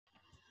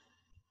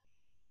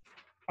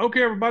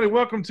Okay, everybody,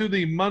 welcome to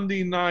the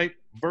Monday night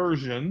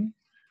version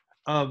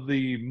of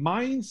the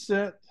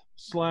mindset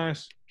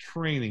slash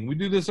training. We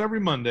do this every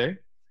Monday.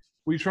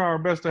 We try our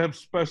best to have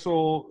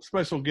special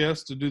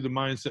guests to do the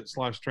mindset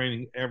slash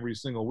training every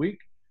single week.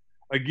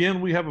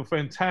 Again, we have a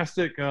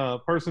fantastic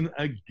person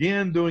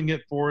again doing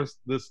it for us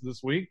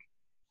this week.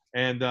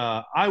 And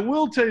I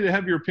will tell you to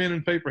have your pen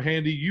and paper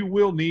handy. You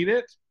will need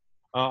it.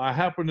 I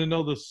happen to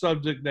know the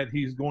subject that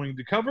he's going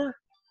to cover.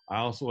 I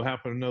also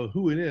happen to know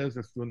who it is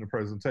that's doing the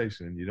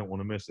presentation, and you don't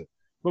want to miss it.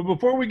 But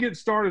before we get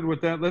started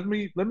with that, let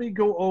me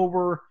go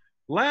over.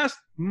 Last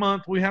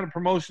month, we had a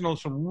promotion on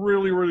some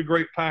really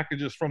great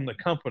packages from the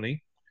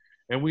company,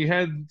 and we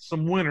had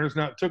some winners.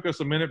 Now, it took us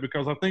a minute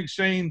because I think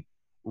Shane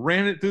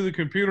ran it through the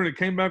computer, and it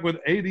came back with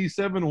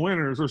 87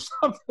 winners or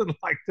something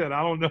like that.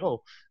 I don't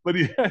know. But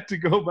he had to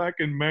go back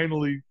and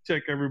manually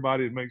check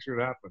everybody and make sure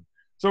it happened.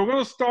 So we're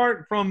going to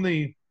start from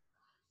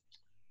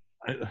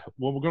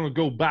we're going to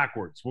go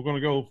backwards. We're going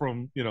to go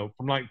from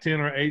like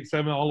 10 or 8,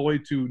 7, all the way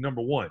to number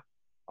 1.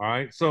 All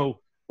right. So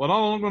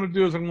all I'm going to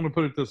do is I'm going to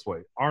put it this way.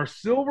 Our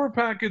silver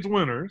package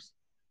winners,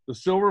 the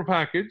silver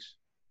package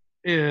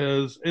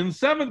is in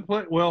 7th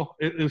place. Well,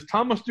 it is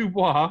Thomas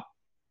Dubois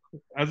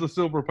as a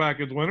silver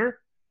package winner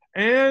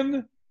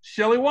and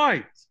Shelly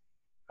White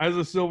as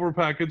a silver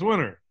package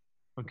winner.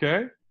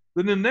 Okay.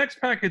 Then the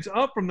next package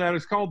up from that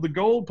is called the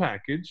gold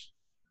package.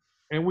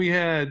 And we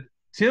had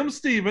Tim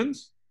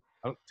Stevens.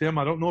 Tim,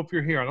 I don't know if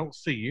you're here. I don't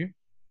see you.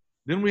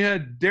 Then we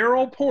had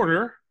Daryl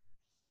Porter.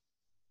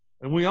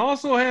 And we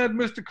also had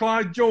Mr.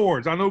 Clyde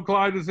George. I know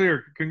Clyde is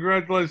here.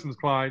 Congratulations,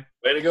 Clyde.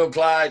 Way to go,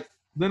 Clyde.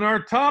 Then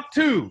our top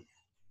 2,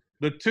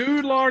 the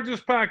 2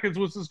 largest package,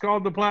 which is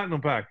called the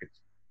platinum package.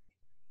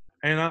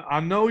 And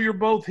I know you're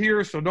both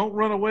here, so don't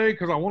run away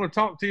because I want to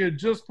talk to you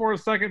just for a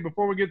second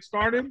before we get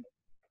started.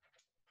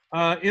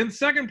 In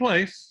 2nd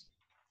place,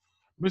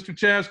 Mr.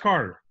 Chaz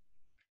Carter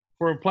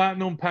for a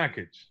platinum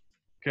package.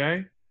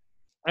 Okay?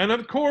 And,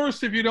 of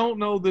course, if you don't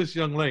know this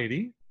young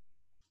lady,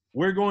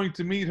 we're going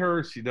to meet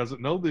her. She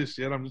doesn't know this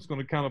yet. I'm just going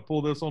to kind of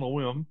pull this on a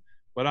whim.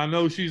 But I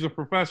know she's a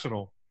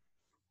professional.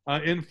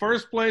 In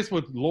 1st place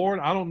with, Lord,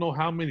 I don't know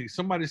how many.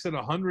 Somebody said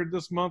 100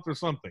 this month or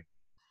something.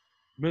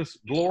 Miss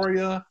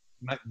Gloria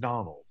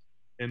McDonald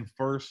in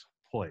 1st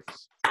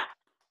place.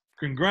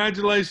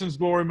 Congratulations,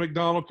 Gloria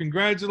McDonald.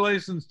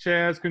 Congratulations,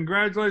 Chaz.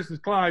 Congratulations,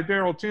 Clyde,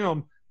 Daryl,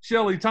 Tim,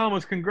 Shelly,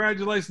 Thomas.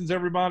 Congratulations,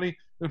 everybody.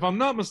 If I'm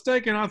not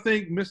mistaken, I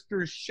think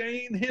Mr.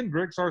 Shane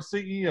Hendricks, our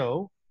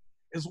CEO,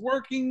 is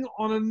working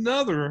on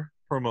another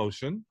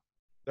promotion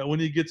that when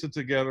he gets it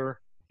together,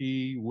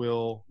 he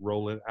will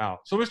roll it out.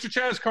 So, Mr.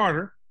 Chaz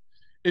Carter,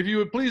 if you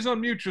would please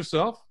unmute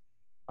yourself.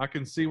 I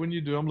can see when you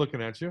do. I'm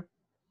looking at you.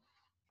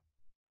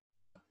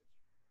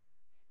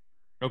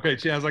 Okay,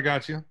 Chaz, I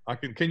got you.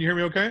 Can you hear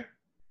me okay?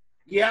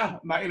 Yeah,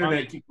 my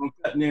internet keeps on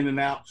cutting in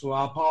and out, so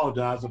I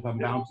apologize if I'm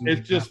bouncing.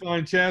 It's just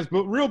fine, Chaz.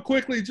 But real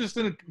quickly, just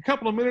in a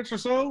couple of minutes or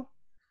so,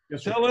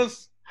 tell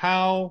us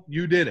how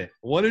you did it.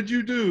 What did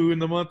you do in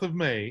the month of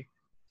May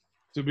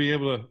to be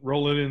able to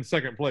roll it in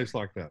 2nd place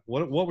like that?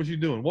 What was you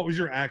doing? What was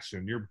your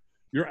action?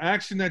 Your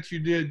action that you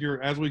did,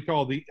 as we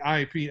call the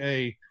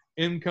IPA,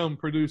 income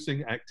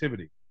producing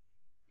activity.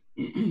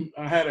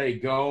 I had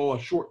a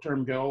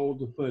short-term goal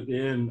to put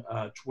in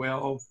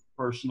 12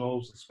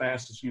 personals as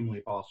fast as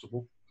humanly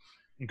possible.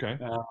 Okay.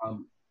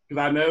 Because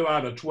I know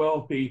out of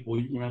 12 people,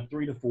 you're going to have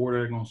 3 to 4 that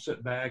are going to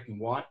sit back and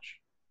watch.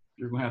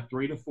 You're going to have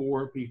 3 to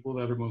 4 people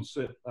that are going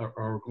to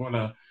are going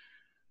to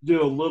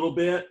do a little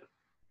bit.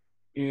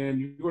 And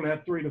you're going to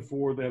have 3 to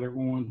 4 that are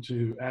going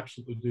to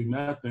absolutely do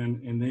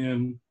nothing. And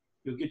then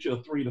you'll get you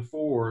a 3 to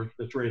 4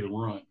 that's ready to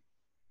run.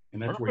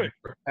 And that's where you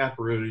start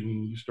taprooting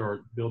and you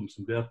start building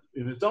some depth.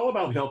 And it's all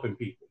about helping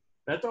people.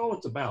 That's all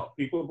it's about.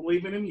 People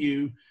believing in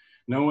you,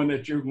 knowing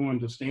that you're going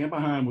to stand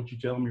behind what you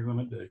tell them you're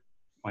going to do.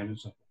 Plain and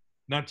simple.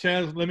 Now,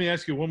 Chaz, let me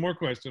ask you one more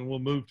question. We'll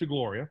move to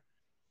Gloria.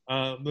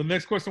 The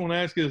next question I want to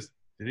ask is,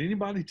 did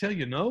anybody tell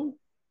you no?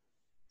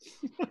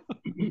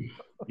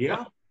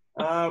 Yeah.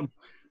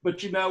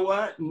 But you know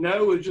what?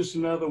 No is just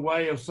another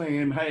way of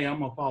saying, hey, I'm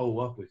going to follow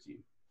up with you.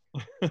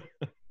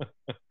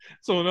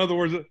 So, in other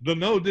words, the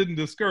no didn't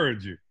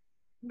discourage you?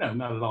 No,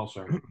 not at all,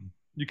 sir.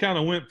 You kind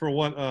of went for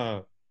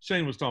what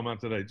Shane was talking about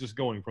today, just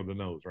going for the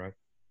no's, right?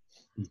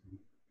 Mm-hmm.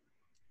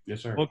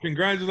 Yes, sir. Well,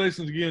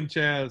 congratulations again,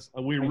 Chaz.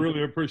 We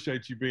really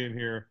appreciate you being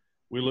here.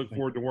 We look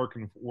forward to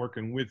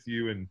working with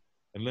you and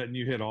letting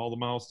you hit all the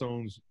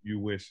milestones you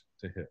wish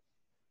to hit.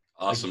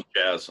 Awesome,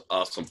 Chaz.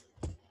 Awesome.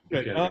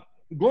 Okay.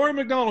 Gloria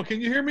McDonald, can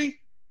you hear me?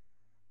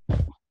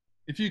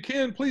 If you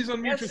can, please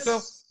unmute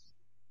yourself.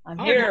 I'm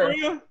here.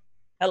 Gloria.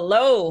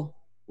 Hello.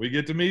 We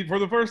get to meet for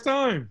the first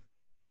time.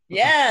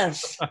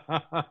 Yes.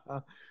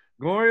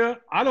 Gloria,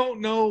 I don't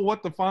know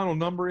what the final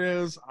number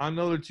is. I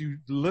know that you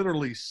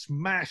literally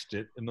smashed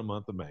it in the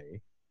month of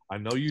May. I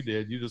know you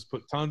did. You just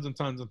put tons and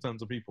tons and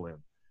tons of people in.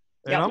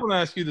 And I'm going to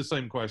ask you the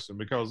same question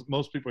because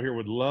most people here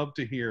would love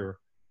to hear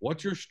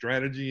what your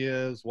strategy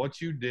is, what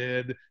you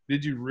did.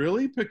 Did you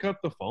really pick up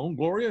the phone,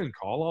 Gloria, and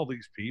call all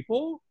these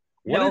people?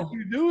 What did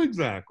you do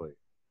exactly?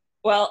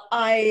 Well,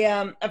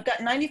 I've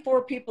got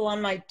 94 people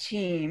on my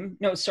team.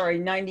 No, sorry,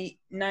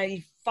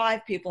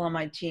 95 people on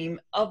my team.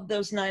 Of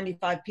those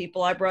 95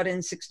 people, I brought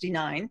in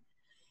 69.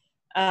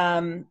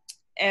 And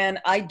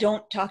I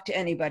don't talk to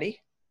anybody.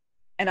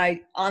 And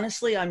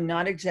I'm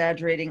not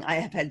exaggerating. I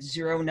have had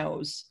 0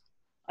 no's.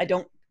 I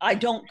don't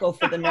go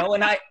for the no,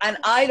 and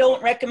I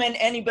don't recommend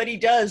anybody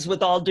does,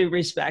 with all due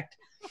respect.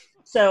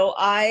 So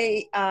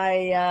I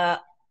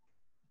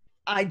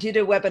did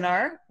a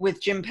webinar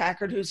with Jim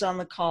Packard, who's on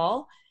the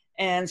call,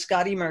 and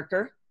Scotty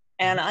Merker,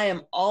 and I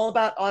am all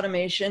about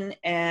automation,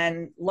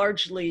 and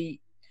largely,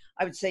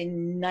 I would say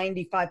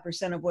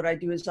 95% of what I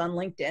do is on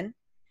LinkedIn.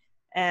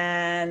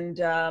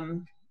 And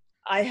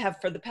I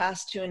have, for the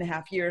past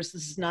 2.5 years,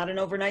 this is not an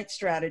overnight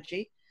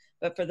strategy,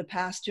 but for the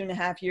past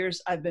 2.5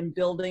 years, I've been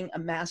building a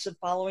massive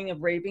following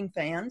of raving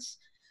fans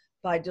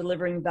by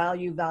delivering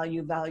value,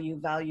 value, value,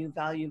 value,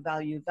 value,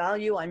 value,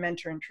 value. I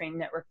mentor and train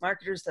network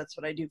marketers. That's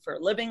what I do for a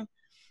living.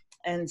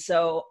 And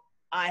so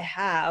I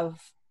have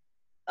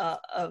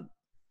a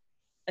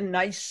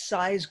nice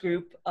size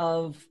group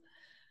of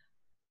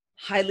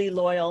highly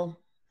loyal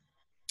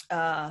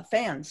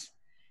fans.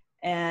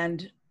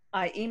 And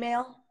I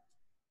email,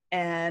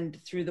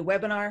 and through the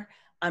webinar,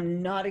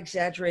 I'm not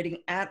exaggerating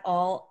at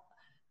all.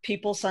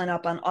 People sign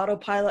up on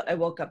autopilot. I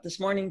woke up this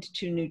morning to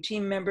 2 new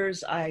team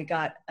members. I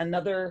got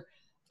another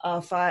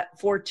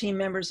 4 team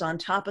members on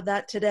top of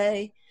that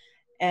today.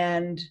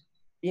 And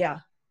yeah,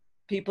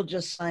 people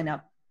just sign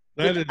up.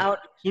 That is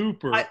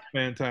super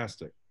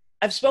fantastic.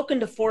 I've spoken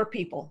to 4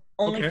 people,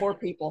 only 4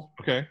 people.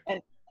 Okay. And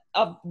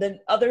of the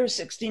other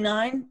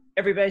 69,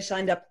 everybody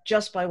signed up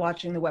just by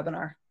watching the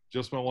webinar.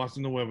 Just by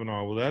watching the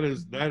webinar. Well, that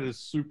is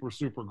super,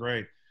 super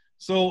great.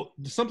 So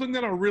something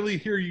that I really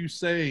hear you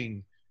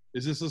saying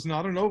is this is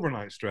not an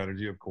overnight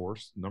strategy, of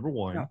course, number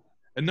one. No.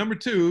 And number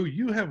 2,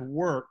 you have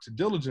worked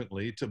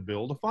diligently to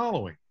build a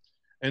following.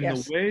 And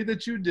yes, the way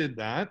that you did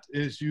that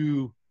is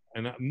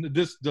and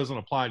this doesn't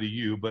apply to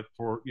you, but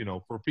for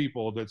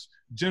people that's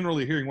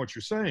generally hearing what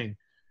you're saying,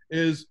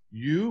 is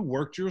you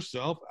worked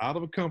yourself out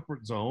of a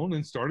comfort zone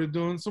and started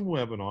doing some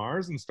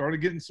webinars and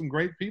started getting some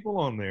great people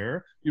on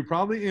there. You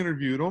probably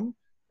interviewed them,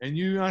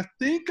 and I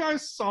think I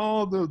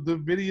saw the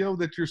video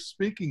that you're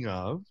speaking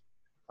of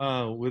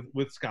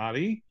with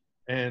Scotty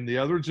and the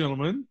other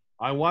gentleman.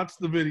 I watched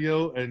the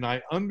video, and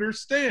I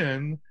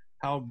understand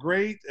how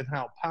great and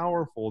how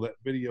powerful that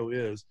video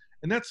is.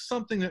 And that's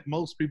something that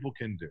most people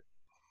can do.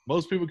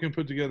 Most people can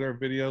put together a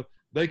video.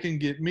 They can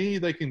get me,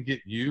 they can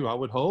get you, I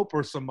would hope,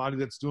 or somebody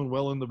that's doing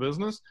well in the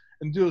business,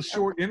 and do a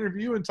short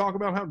interview and talk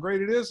about how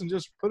great it is and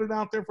just put it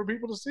out there for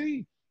people to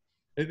see.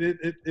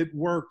 It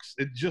works.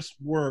 It just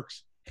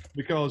works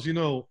because,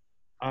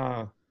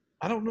 I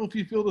don't know if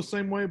you feel the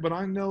same way, but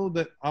I know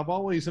that I've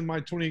always, in my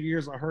 20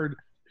 years, I heard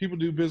people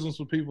do business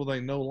with people they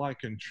know,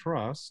 like, and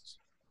trust.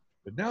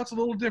 But now it's a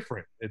little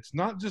different. It's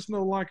not just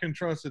know, like, and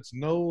trust. It's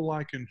know,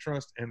 like, and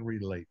trust and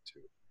relate to.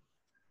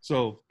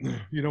 So,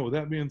 with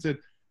that being said,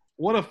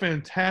 what a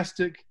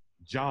fantastic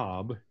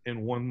job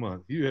in 1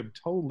 month. You have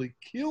totally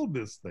killed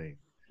this thing.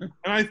 And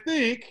I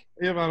think,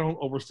 if I don't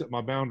overstep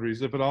my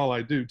boundaries, if at all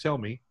I do, tell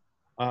me.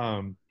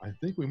 I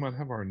think we might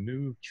have our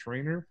new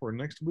trainer for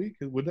next week.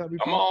 Would that be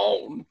Come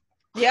on.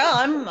 Yeah,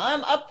 I'm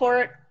up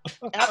for it.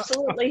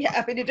 Absolutely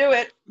happy to do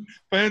it.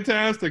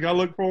 Fantastic. I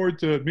look forward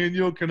to it. Me and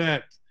you'll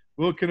connect.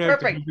 We'll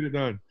connect and get it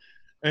done.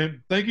 And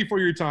thank you for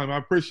your time. I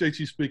appreciate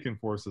you speaking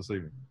for us this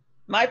evening.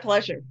 My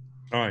pleasure.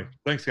 All right.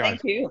 Thanks, guys.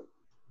 Thank you.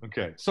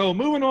 Okay. So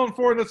moving on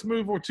forward, let's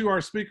move to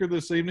our speaker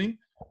this evening.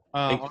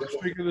 Our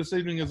speaker this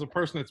evening is a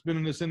person that's been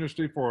in this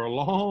industry for a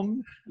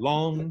long,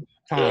 long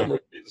time.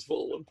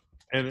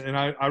 And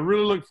I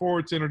really look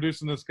forward to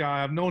introducing this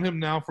guy. I've known him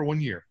now for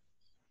 1 year.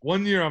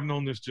 1 year I've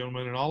known this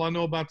gentleman, and all I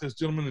know about this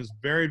gentleman is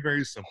very,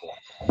 very simple.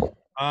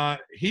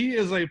 He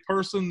is a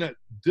person that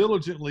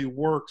diligently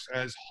works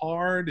as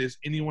hard as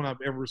anyone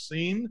I've ever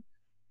seen.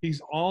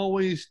 He's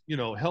always,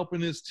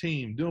 helping his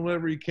team, doing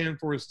whatever he can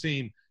for his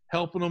team,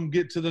 helping them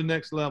get to the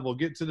next level,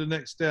 get to the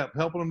next step,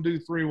 helping them do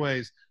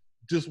 3-ways.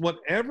 Just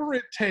whatever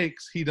it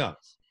takes, he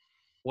does.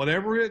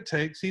 Whatever it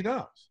takes, he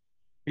does.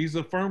 He's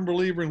a firm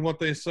believer in what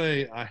they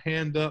say, a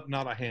hand up,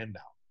 not a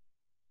handout.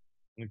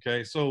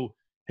 Okay, so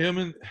him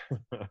and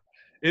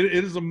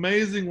it is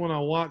amazing when I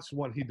watch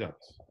what he does.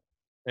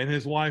 And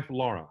his wife,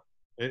 Laura.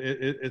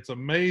 It's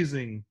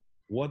amazing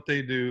what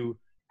they do,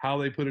 how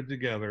they put it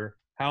together,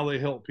 how they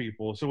help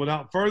people. So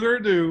without further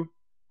ado,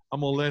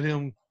 I'm going to let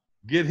him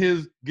get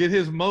his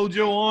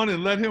mojo on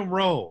and let him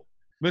roll.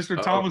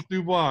 Mr. Thomas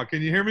Dubois,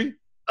 can you hear me?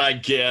 I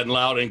can,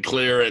 loud and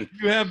clear. And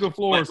you have the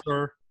floor,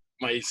 sir.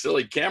 My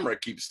silly camera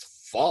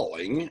keeps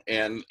falling,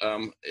 and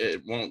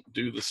it won't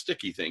do the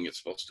sticky thing it's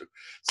supposed to.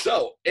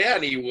 So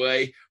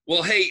anyway,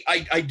 well, hey,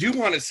 I do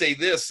want to say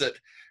this, that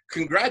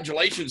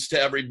congratulations to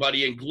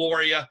everybody. And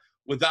Gloria,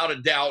 without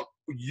a doubt,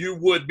 you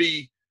would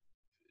be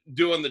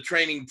doing the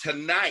training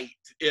tonight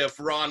if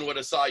Ron would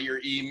have saw your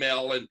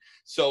email. And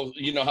so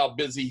you know how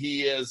busy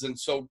he is. And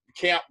so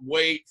can't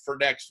wait for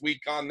next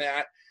week on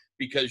that,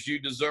 because you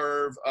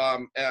deserve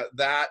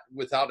that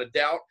without a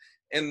doubt.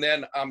 And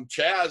then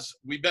Chaz,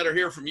 we better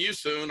hear from you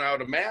soon, I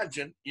would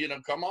imagine. You know,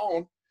 come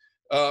on.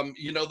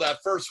 You know, that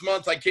first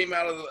month I came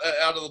out of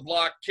the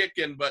block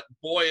kicking, but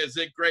boy, is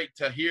it great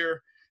to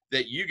hear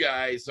that you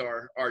guys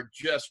are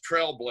just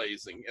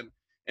trailblazing.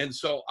 And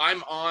so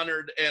I'm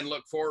honored and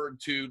look forward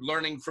to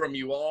learning from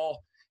you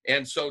all.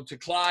 And so to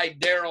Clyde,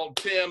 Daryl,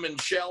 Tim, and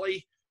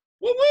Shelly,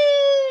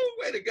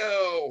 woo-woo, way to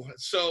go.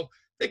 So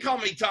they call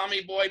me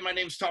Tommy Boy. My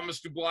name's Thomas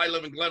Dubois. I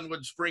live in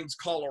Glenwood Springs,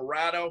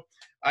 Colorado.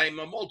 I'm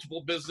a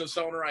multiple business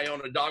owner. I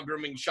own a dog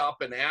grooming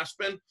shop in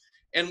Aspen.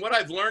 And what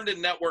I've learned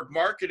in network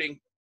marketing,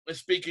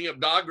 speaking of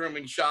dog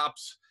grooming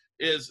shops,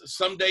 is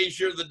some days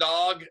you're the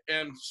dog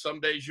and some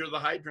days you're the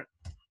hydrant.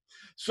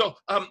 So,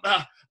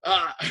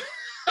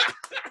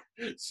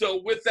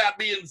 so with that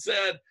being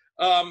said,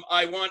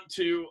 I want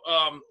to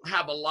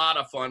have a lot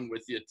of fun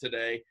with you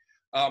today.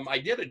 I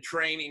did a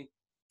training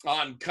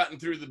on cutting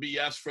through the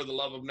BS for the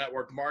love of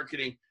network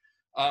marketing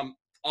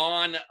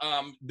on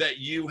that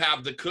you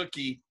have the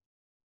cookie.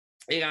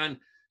 And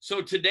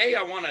so today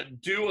I want to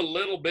do a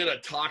little bit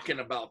of talking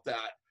about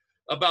that,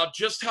 about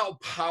just how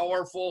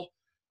powerful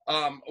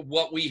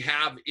what we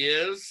have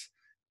is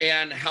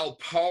and how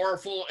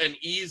powerful and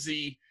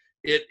easy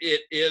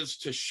it is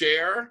to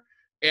share.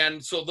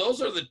 And so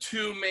those are the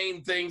two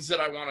main things that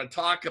I want to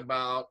talk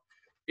about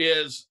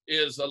is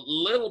a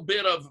little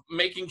bit of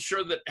making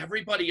sure that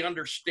everybody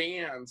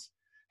understands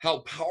how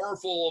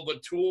powerful of a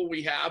tool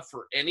we have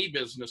for any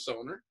business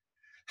owner,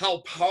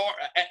 I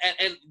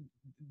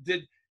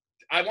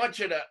want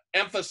you to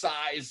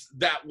emphasize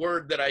that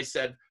word that I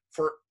said,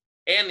 for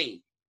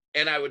any,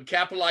 and I would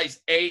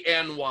capitalize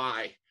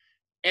ANY,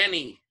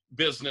 any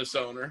business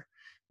owner,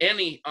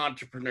 any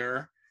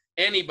entrepreneur,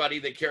 anybody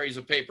that carries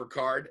a paper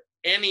card,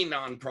 any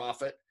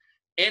nonprofit,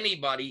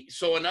 anybody.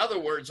 So in other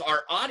words,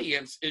 our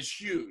audience is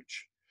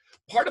huge.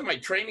 Part of my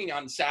training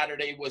on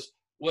Saturday was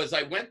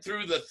I went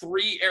through the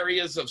 3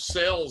 areas of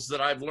sales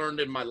that I've learned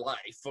in my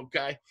life,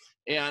 okay?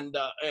 And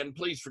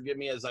please forgive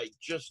me as I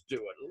just do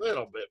a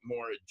little bit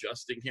more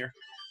adjusting here.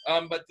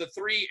 But the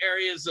 3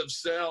 areas of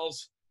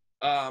sales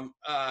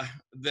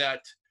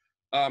that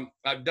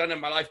I've done in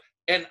my life.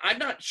 And I'm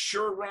not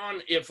sure,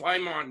 Ron, if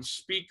I'm on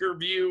speaker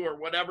view or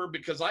whatever,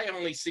 because I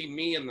only see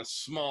me in the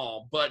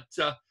small. But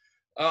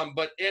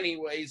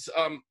anyways,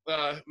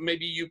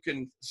 maybe you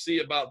can see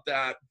about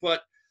that.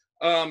 But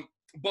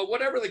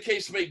whatever the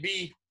case may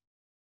be,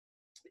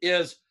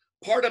 is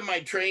part of my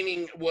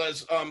training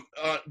was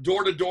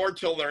door to door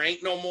till there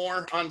ain't no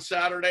more on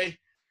Saturday.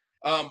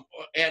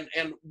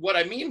 And what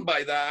I mean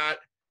by that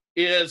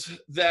is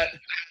that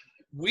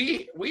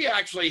we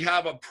actually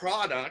have a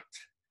product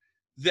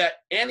that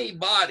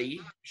anybody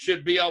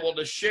should be able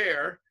to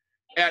share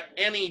at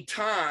any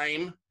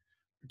time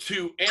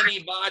to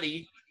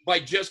anybody by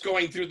just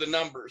going through the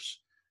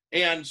numbers.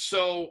 And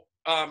so,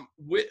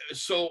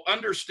 so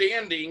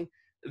understanding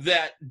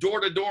that door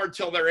to door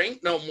till there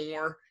ain't no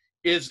more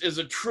is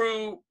a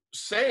true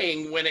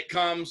saying when it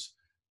comes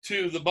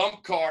to the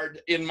bump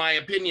card, in my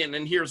opinion.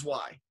 And here's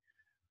why.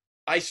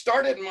 I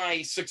started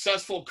my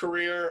successful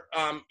career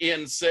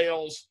in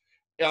sales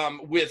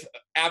with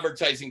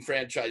advertising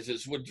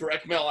franchises, with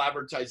direct mail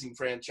advertising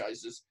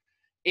franchises.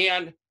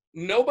 And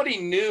nobody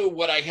knew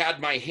what I had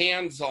my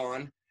hands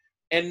on.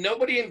 And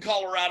nobody in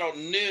Colorado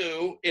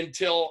knew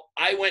until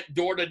I went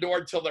door to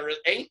door till there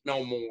ain't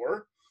no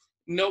more.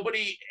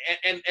 Nobody,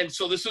 and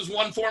so this is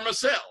one form of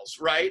sales,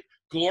 right?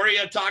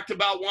 Gloria talked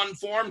about one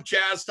form,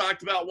 Chaz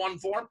talked about one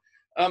form,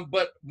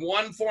 but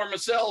one form of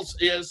sales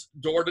is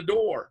door to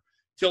door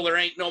till there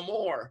ain't no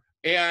more.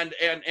 And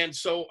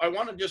so I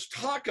want to just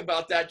talk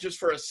about that just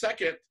for a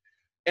second,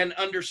 and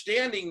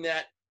understanding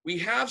that we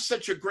have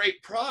such a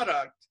great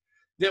product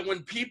that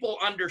when people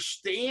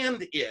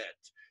understand it,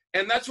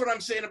 and that's what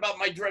I'm saying about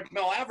my direct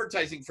mail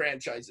advertising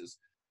franchises.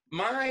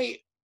 My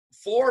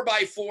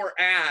 4x4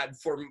 ad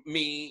for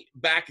me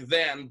back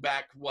then,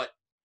 what,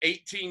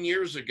 18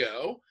 years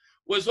ago,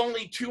 was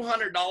only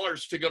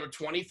 $200 to go to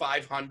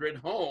 2,500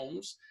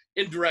 homes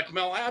in direct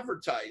mail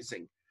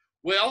advertising.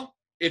 Well,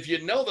 if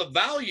you know the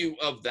value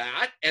of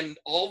that, and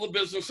all the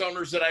business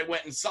owners that I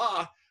went and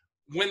saw,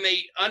 when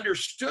they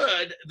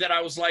understood that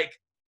I was like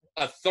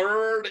a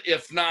third,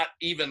 if not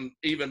even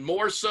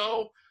more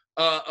so,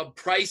 of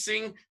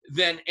pricing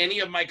than any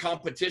of my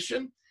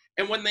competition.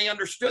 And when they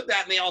understood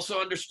that, and they also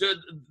understood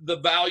the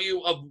value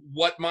of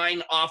what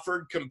mine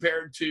offered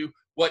compared to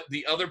what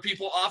the other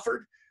people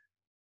offered,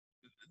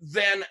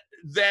 then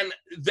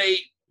they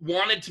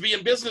wanted to be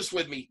in business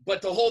with me.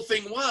 But the whole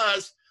thing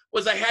was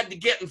I had to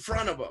get in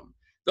front of them.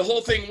 The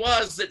whole thing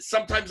was that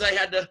sometimes I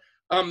had to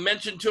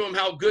mention to them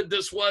how good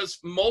this was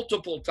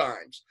multiple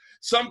times.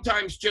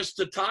 Sometimes just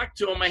to talk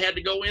to them, I had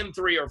to go in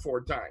 3 or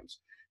 4 times.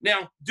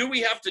 Now, do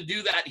we have to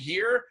do that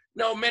here?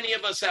 No, many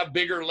of us have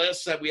bigger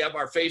lists. That we have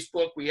our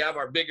Facebook, we have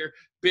our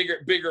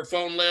bigger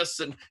phone lists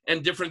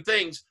and different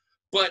things.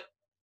 But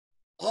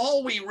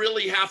all we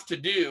really have to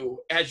do,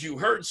 as you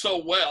heard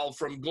so well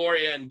from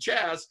Gloria and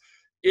Chaz,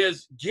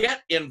 is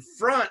get in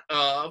front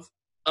of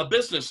a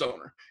business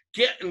owner.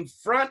 Get in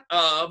front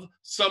of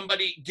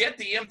somebody, get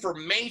the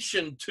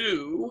information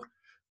to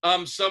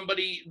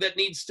somebody that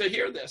needs to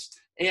hear this.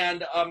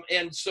 And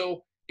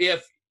so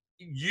if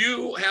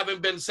you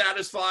haven't been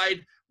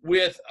satisfied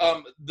with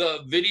the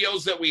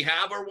videos that we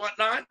have or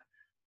whatnot,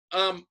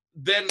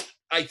 then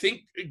I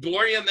think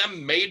Gloria and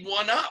them made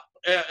one up,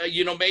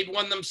 made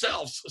one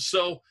themselves.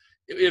 So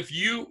if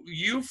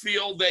you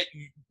feel that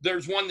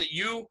there's one that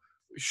you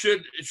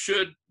should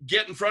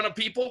get in front of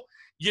people,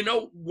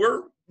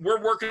 we're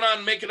working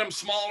on making them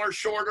smaller,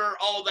 shorter,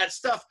 all of that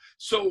stuff.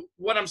 So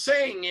what I'm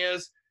saying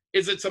is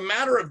it's a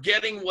matter of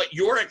getting what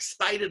you're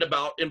excited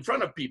about in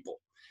front of people.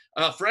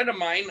 A friend of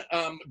mine,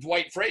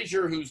 Dwight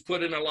Frazier, who's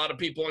put in a lot of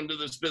people into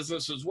this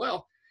business as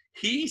well,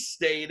 he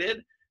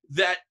stated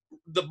that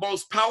the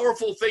most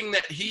powerful thing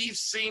that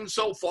he's seen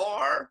so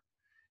far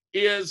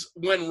is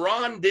when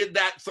Ron did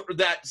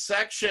that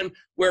section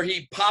where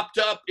he popped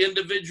up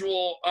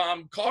individual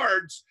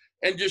cards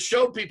and just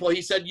showed people.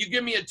 He said, you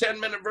give me a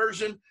 10-minute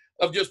version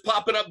of just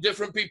popping up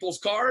different people's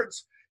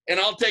cards, and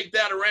I'll take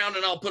that around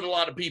and I'll put a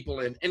lot of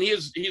people in. And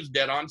he's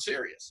dead on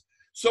serious.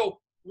 So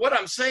what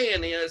I'm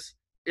saying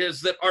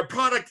is that our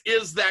product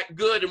is that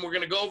good, and we're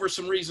going to go over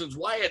some reasons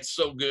why it's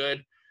so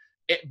good,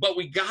 but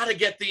we got to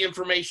get the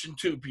information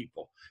to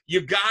people. You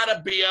got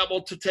to be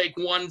able to take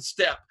one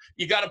step.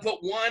 You got to put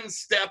one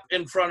step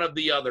in front of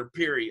the other,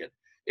 period.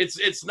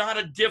 It's not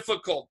a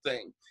difficult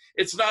thing.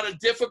 It's not a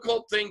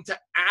difficult thing to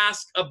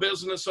ask a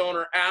business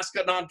owner, ask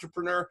an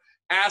entrepreneur,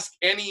 ask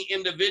any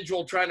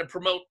individual trying to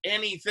promote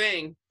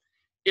anything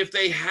if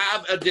they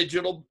have a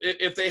digital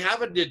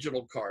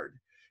card,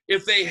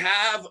 if they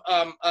have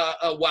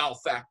a wow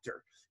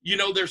factor.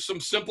 There's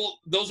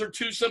those are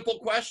two simple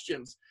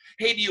questions.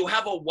 Hey, do you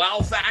have a wow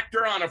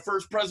factor on a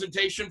first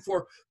presentation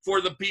for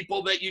the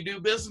people that you do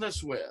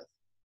business with?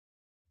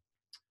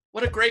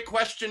 What a great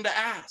question to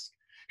ask.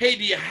 Hey,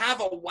 do you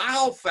have a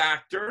wow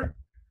factor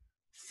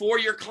for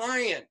your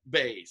client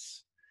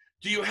base?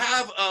 Do you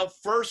have a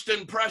first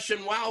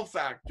impression wow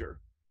factor?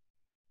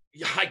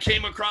 I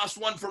came across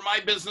one for my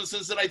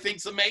businesses that I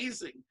think's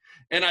amazing,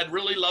 and I'd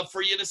really love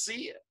for you to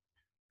see it.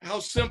 How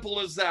simple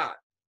is that?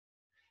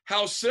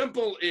 How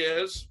simple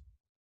is,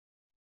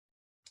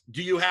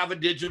 do you have a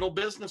digital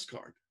business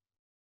card?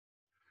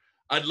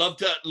 I'd love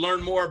to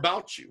learn more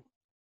about you.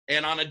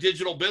 And on a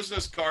digital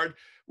business card,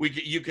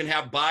 you can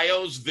have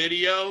bios,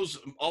 videos,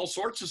 all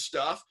sorts of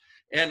stuff.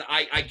 And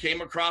I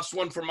came across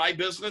one for my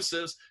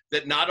businesses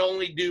that not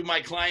only do my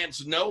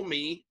clients know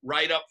me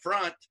right up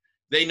front,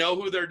 they know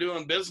who they're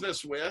doing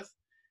business with,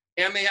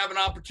 and they have an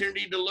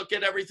opportunity to look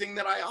at everything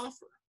that I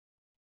offer.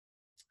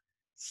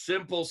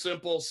 Simple,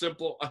 simple,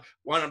 simple.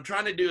 What I'm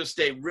trying to do is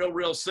stay real,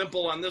 real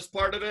simple on this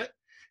part of it.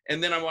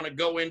 And then I want to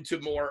go into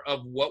more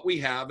of what we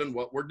have and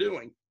what we're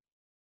doing.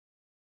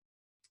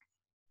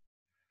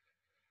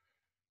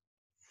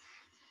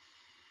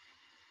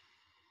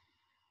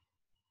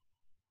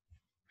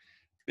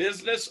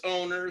 Business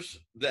owners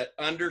that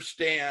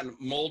understand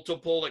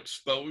multiple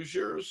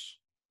exposures,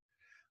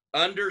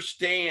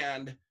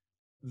 understand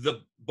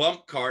the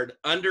bump card,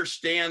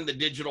 understand the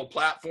digital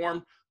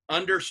platform,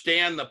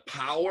 understand the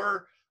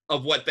power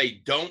of what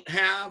they don't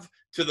have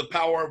to the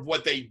power of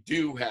what they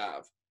do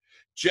have.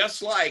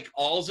 Just like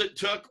all it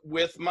took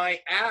with my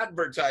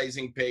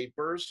advertising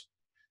papers.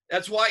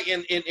 That's why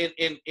in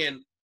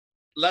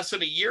less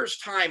than a year's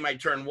time, I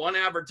turned one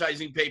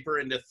advertising paper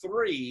into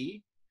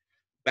 3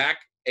 back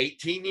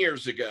 18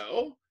 years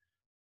ago,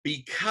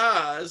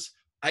 because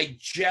I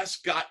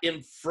just got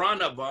in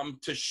front of them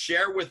to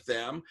share with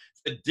them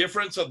the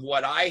difference of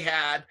what I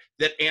had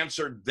that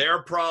answered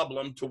their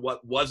problem to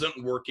what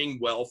wasn't working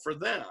well for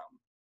them.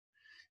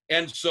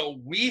 And so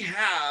we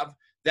have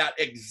that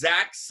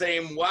exact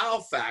same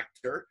wow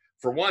factor.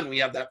 For one, we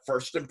have that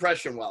first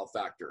impression wow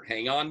factor.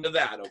 Hang on to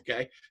that,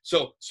 okay?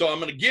 So I'm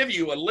going to give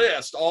you a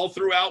list all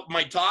throughout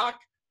my talk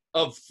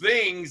of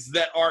things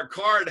that our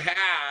card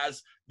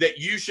has that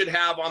you should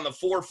have on the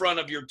forefront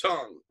of your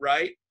tongue,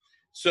 right?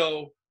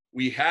 So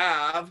we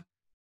have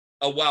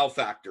a wow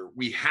factor.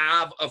 We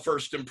have a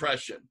first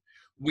impression.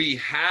 We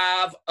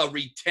have a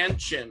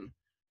retention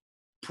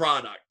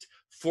product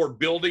for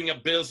building a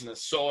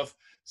business. So if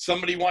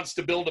somebody wants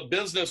to build a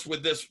business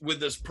with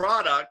this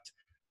product,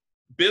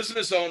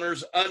 business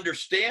owners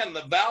understand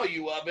the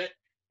value of it,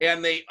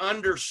 and they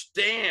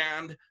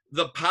understand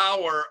the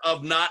power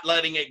of not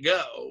letting it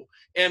go.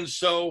 And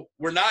so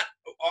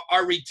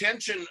our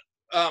retention,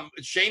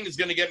 Shane is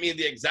going to get me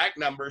the exact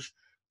numbers,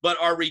 but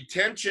our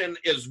retention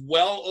is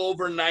well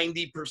over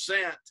 90%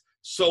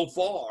 so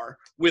far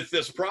with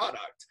this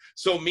product.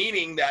 So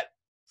meaning that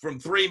from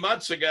 3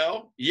 months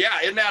ago, yeah,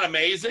 isn't that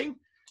amazing?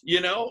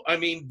 I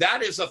mean,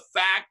 that is a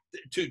fact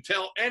to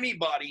tell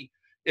anybody,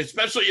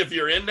 especially if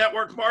you're in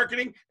network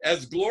marketing,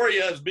 as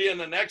Gloria as being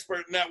an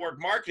expert in network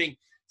marketing.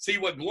 See,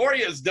 what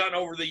Gloria has done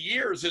over the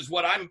years is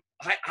what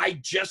I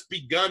just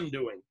begun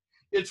doing.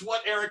 It's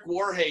what Eric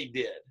Warhay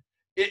did.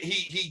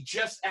 He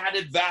just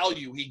added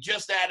value. He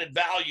just added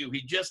value.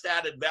 He just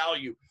added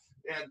value.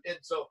 And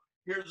so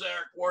here's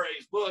Eric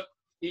Warhay's book.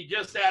 He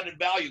just added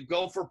value.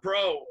 Go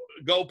Pro.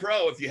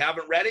 If you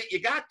haven't read it, you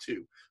got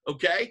to,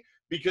 okay?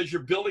 because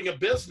you're building a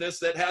business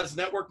that has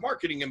network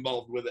marketing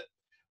involved with it.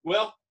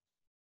 Well,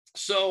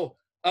 so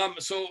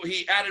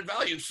he added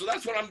value. So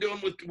that's what I'm doing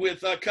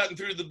with cutting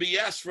through the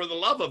BS for the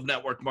love of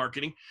network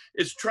marketing,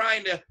 is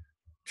trying to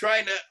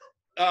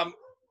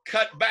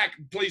cut back.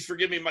 Please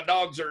forgive me, my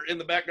dogs are in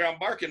the background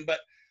barking, but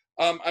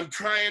I'm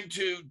trying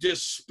to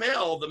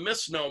dispel the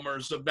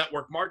misnomers of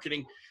network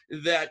marketing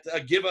that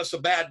give us a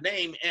bad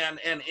name and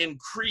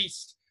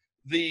increase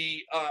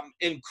the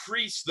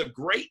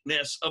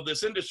greatness of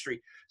this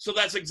industry. So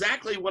that's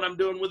exactly what I'm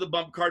doing with the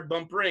bump card,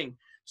 bump ring.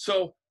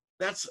 So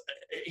that's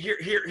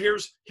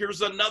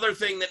here's another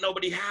thing that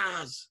nobody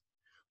has: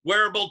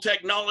 wearable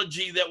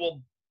technology that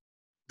will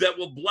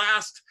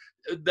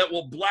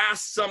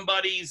blast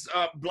somebody's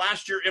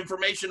blast your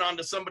information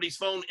onto somebody's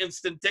phone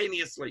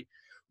instantaneously.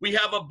 We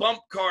have a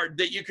bump card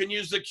that you can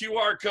use the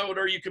QR code,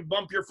 or you can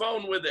bump your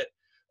phone with it.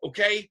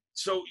 Okay,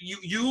 so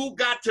you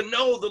got to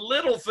know the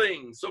little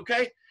things.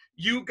 Okay,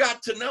 you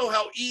got to know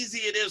how easy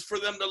it is for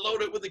them to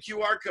load it with the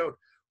QR code.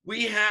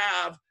 We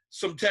have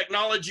some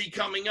technology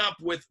coming up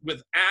with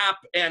app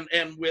and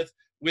with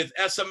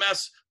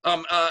SMS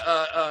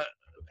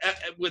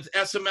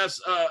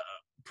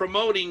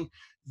promoting,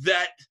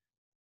 that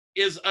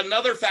is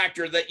another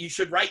factor that you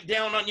should write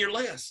down on your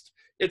list.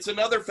 It's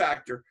another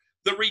factor.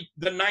 The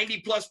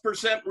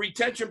 90+%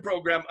 retention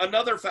program,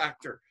 another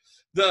factor.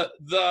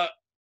 The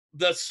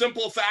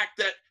simple fact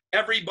that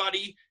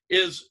everybody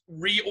is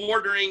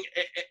reordering,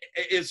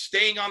 is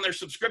staying on their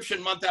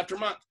subscription month after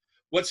month.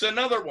 What's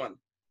another one?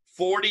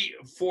 For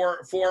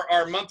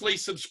our monthly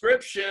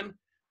subscription,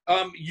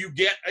 you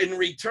get in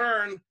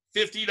return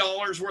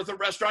 $50 worth of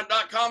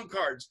restaurant.com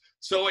cards.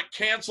 So it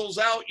cancels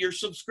out your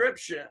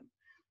subscription.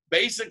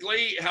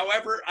 Basically,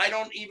 however, I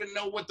don't even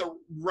know what the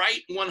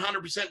right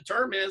 100%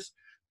 term is,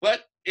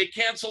 but it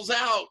cancels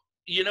out.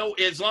 You know,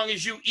 as long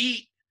as you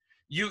eat,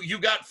 you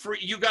got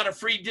a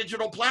free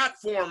digital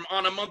platform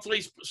on a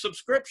monthly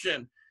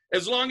subscription.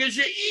 As long as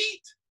you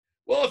eat.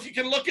 Well, if you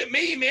can look at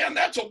me, man,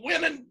 that's a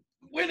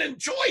winning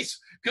choice,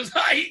 because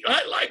I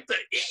like to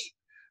eat.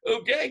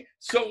 Okay,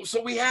 so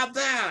we have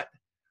that.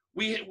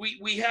 We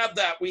have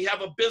that. We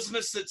have a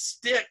business that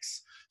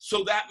sticks.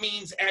 So that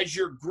means as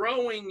you're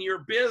growing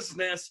your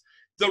business,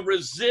 the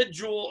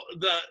residual,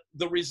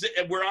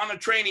 we're on a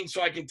training,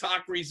 so I can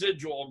talk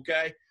residual.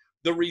 Okay,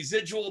 the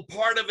residual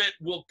part of it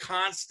will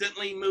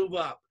constantly move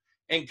up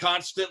and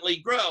constantly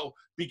grow,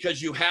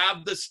 because you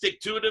have the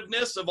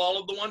stick-to-itiveness of all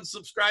of the ones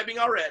subscribing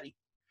already.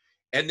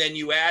 And then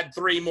you add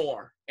 3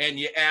 more, and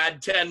you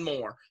add 10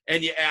 more,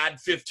 and you add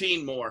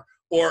 15 more.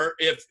 Or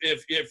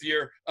if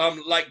you're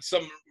like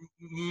some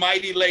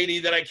mighty lady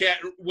that I can't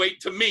wait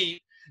to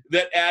meet,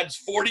 that adds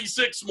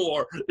 46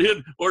 more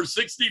or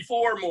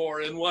 64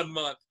 more in 1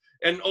 month,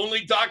 and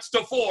only talks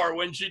to 4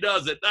 when she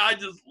does it. I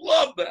just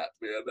love that,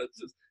 man. That's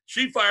just,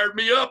 she fired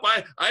me up.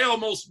 I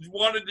almost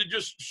wanted to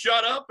just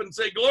shut up and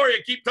say,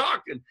 Gloria, keep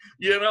talking,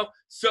 you know?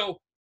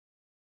 So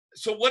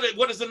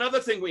what is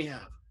another thing we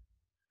have?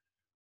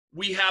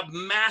 We have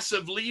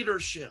massive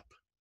leadership.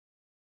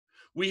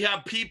 We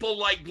have people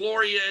like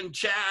Gloria and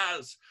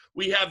Chaz.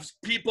 We have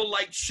people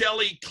like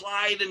Shelly,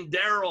 Clyde, and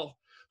Daryl,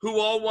 who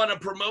all want a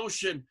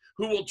promotion,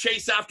 who will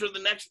chase after the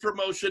next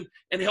promotion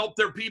and help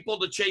their people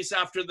to chase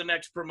after the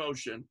next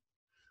promotion.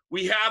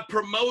 We have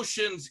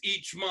promotions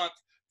each month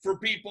for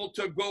people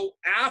to go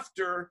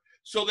after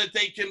so that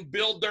they can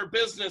build their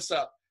business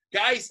up.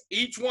 Guys,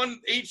 each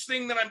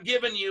thing that I'm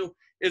giving you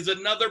is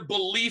another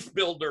belief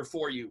builder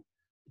for you.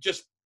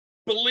 Just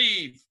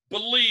believe,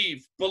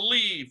 believe,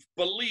 believe,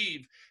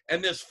 believe.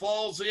 And this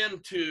falls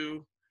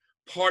into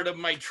part of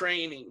my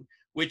training,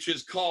 which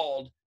is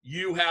called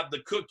You Have the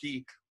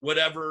Cookie,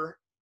 whatever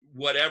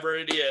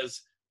it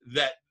is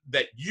that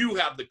you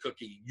have the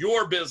cookie,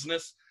 your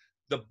business,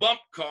 the bump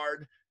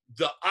card,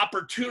 the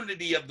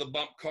opportunity of the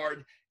bump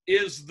card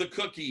is the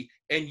cookie,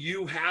 and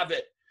you have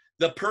it.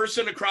 The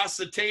person across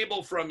the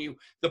table from you,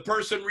 the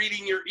person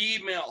reading your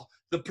email,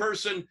 the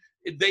person,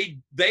 they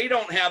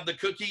don't have the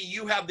cookie,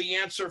 you have the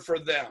answer for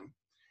them.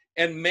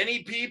 And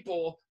many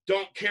people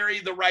don't carry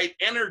the right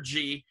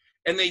energy,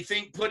 and they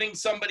think putting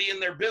somebody in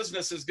their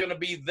business is going to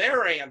be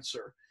their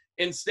answer,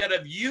 instead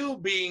of you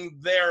being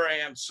their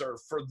answer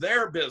for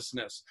their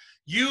business,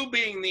 you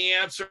being the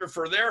answer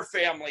for their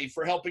family,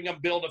 for helping them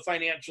build a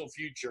financial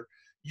future,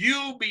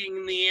 you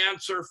being the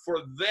answer for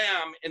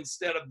them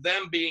instead of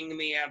them being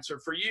the answer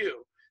for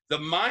you. The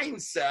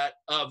mindset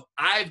of,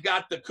 I've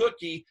got the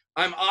cookie,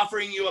 I'm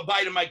offering you a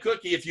bite of my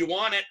cookie. If you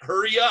want it,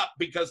 hurry up,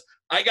 because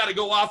I got to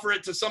go offer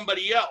it to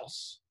somebody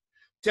else.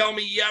 Tell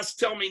me yes,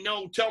 tell me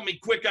no, tell me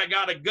quick, I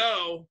got to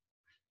go.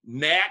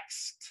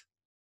 Next,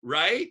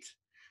 right?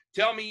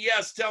 Tell me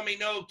yes, tell me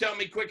no, tell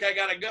me quick, I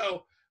got to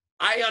go.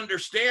 I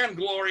understand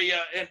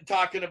Gloria and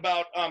talking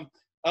about,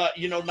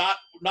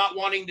 not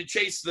wanting to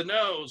chase the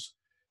nose.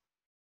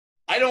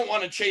 I don't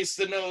want to chase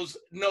the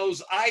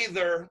nose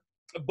either,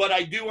 but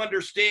I do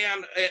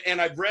understand, and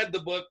I've read the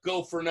book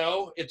Go for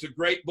No. It's a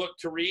great book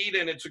to read,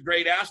 and it's a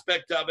great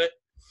aspect of it.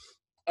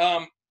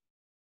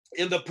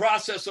 In the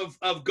process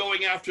of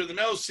going after the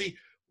nose, see,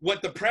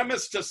 what the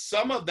premise to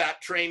some of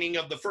that training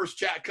of the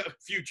first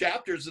few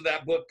chapters of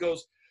that book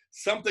goes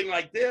something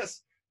like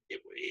this.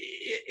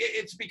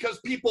 It's because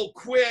people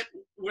quit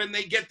when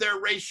they get their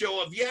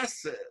ratio of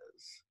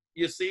yeses,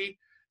 you see?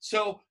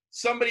 So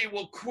somebody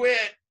will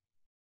quit,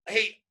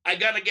 hey, I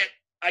gotta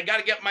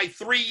get my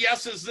 3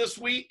 yeses this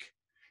week,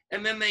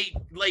 and then they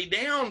lay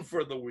down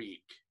for the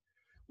week.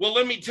 Well,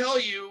 let me tell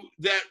you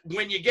that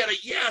when you get a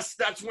yes,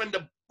 that's when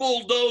to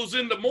bulldoze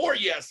into more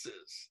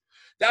yeses.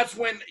 That's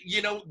when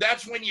you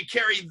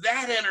carry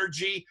that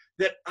energy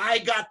that I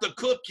got the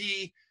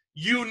cookie,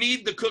 you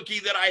need the cookie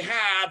that I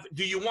have.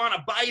 Do you want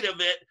a bite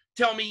of it?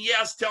 Tell me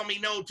yes, tell me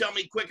no, tell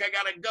me quick, I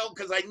gotta go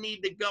because I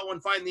need to go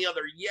and find the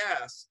other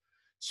yes.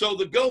 So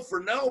the go for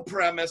no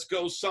premise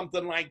goes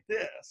something like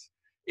this,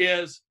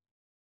 is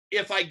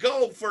if I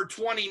go for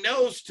 20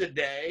 no's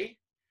today,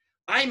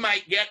 I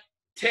might get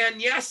 10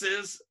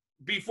 yeses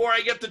before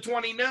I get to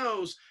 20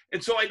 no's.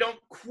 And so I don't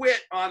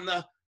quit on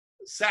the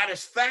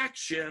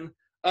satisfaction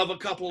of a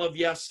couple of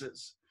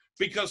yeses.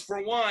 Because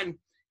for one,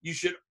 you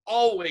should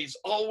always,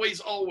 always,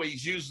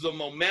 always use the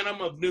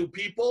momentum of new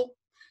people.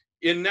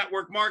 In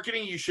network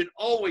marketing, you should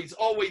always,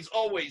 always,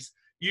 always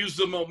use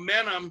the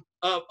momentum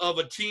of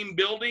a team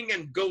building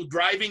and go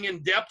driving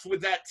in depth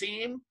with that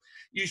team.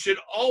 You should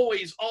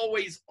always,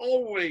 always,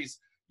 always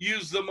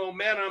use the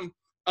momentum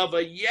of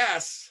a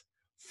yes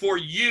for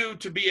you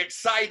to be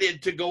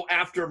excited to go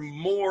after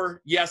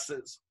more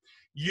yeses.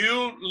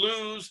 You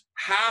lose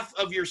half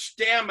of your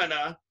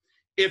stamina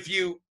if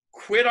you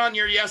quit on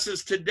your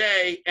yeses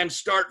today and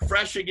start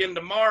fresh again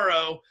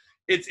tomorrow.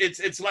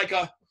 It's like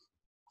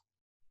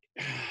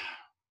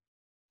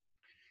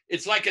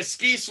a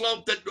ski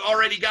slope that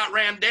already got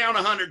ran down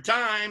 100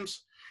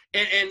 times,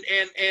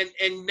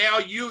 and now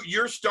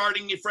you're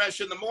starting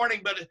fresh in the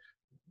morning. But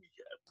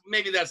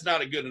maybe that's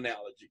not a good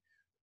analogy.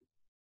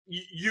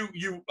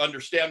 You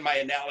understand my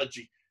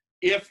analogy.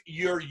 If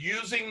you're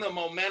using the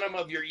momentum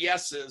of your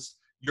yeses,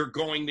 you're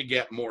going to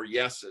get more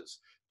yeses.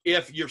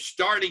 If you're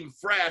starting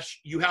fresh,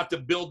 you have to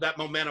build that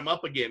momentum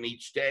up again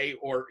each day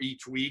or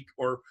each week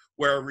or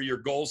wherever your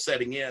goal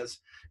setting is.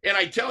 And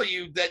I tell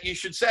you that you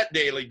should set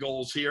daily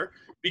goals here,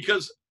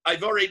 because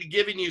I've already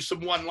given you some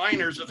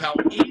one-liners of how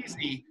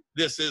easy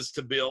this is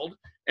to build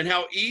and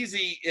how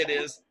easy it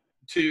is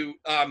to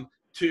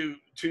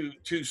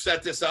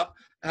set this up.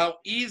 How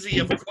easy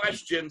of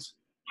questions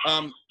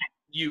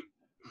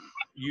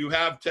you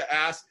have to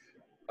ask.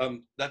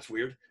 That's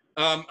weird.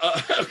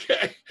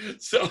 Okay,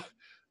 so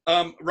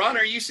Ron,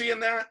 are you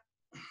seeing that?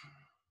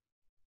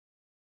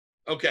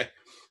 Okay.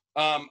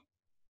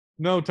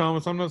 No,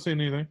 Thomas, I'm not seeing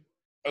anything.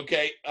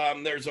 Okay.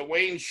 There's a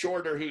Wayne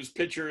Shorter whose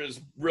picture is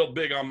real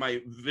big on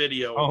my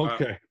video. Oh,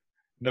 okay.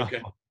 No.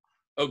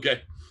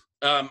 Okay.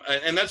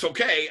 And that's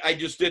okay. I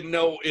just didn't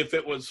know if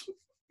it was,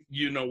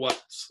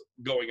 what's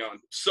going on.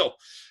 So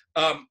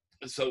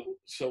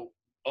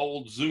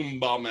old Zoom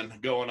bombing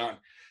going on.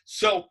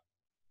 So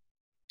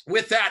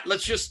with that,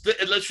 let's just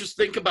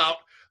think about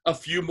a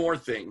few more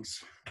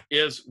things.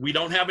 Is we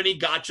don't have any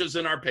gotchas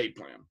in our pay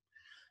plan.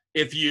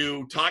 If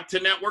you talk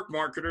to network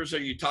marketers or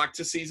you talk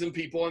to seasoned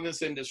people in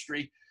this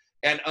industry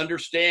and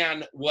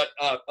understand what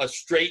a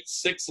straight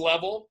 6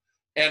 level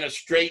and a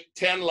straight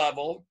 10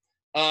 level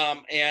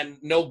and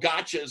no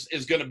gotchas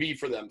is going to be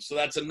for them. So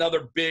that's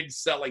another big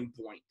selling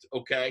point,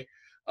 okay?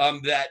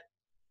 That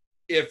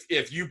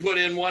if you put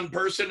in one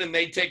person and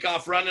they take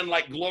off running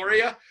like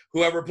Gloria,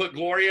 whoever put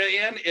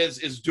Gloria in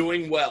is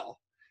doing well.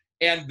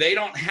 And they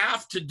don't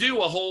have to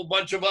do a whole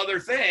bunch of other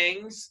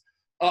things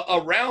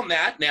around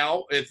that.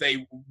 Now, if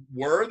they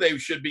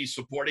should be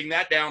supporting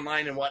that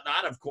downline and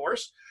whatnot, of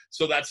course.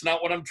 So that's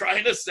not what I'm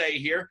trying to say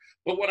here.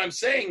 But what I'm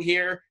saying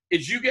here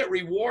is you get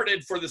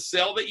rewarded for the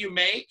sale that you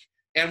make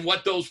and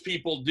what those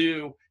people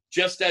do,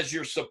 just as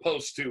you're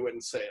supposed to in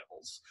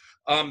sales.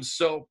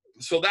 So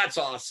that's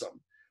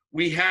awesome.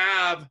 We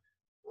have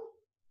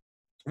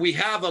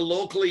a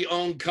locally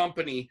owned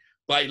company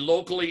by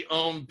locally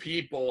owned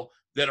people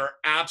that are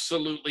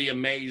absolutely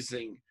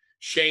amazing.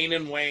 Shane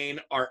and Wayne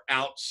are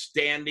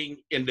outstanding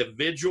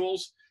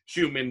individuals,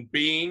 human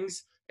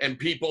beings, and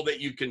people that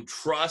you can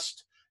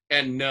trust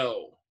and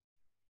know.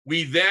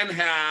 We then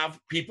have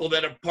people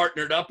that have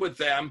partnered up with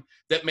them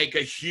that make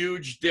a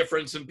huge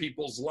difference in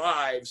people's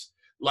lives,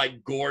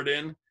 like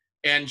Gordon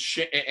and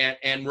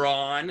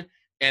Ron,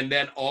 and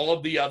then all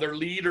of the other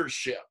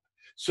leadership.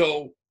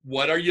 So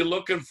what are you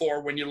looking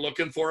for when you're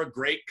looking for a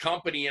great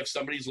company if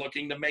somebody's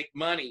looking to make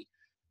money?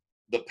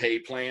 The pay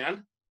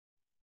plan.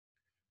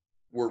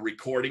 We're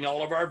recording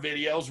all of our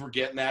videos. We're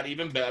getting that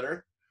even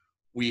better.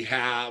 We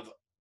have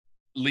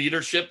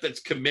leadership that's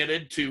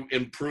committed to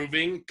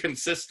improving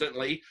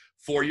consistently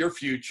for your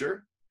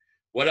future.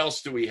 What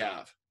else do we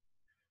have?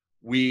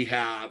 We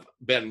have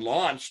been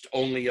launched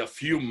only a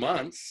few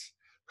months.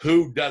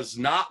 Who does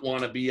not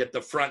want to be at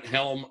the front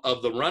helm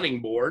of the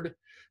running board?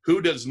 Who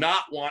does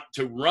not want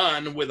to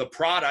run with a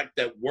product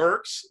that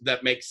works,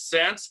 that makes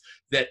sense,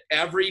 that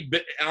every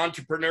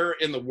entrepreneur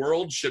in the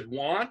world should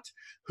want?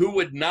 Who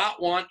would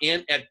not want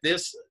in at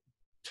this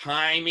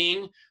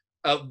timing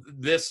of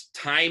this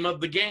time of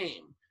the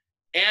game?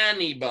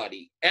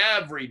 anybody,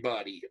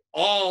 everybody,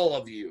 all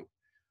of you.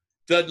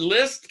 The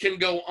list can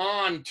go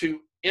on to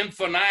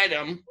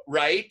infinitum,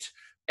 right?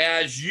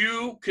 As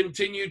you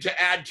continue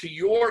to add to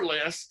your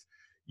list,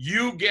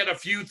 you get a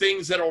few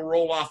things that'll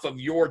roll off of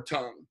your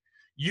tongue.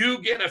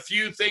 You get a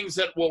few things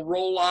that will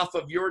roll off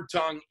of your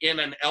tongue in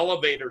an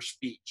elevator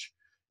speech.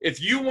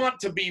 If you want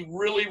to be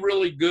really,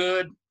 really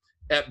good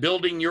at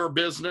building your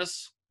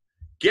business,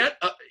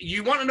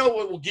 you want to know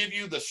what will give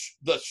you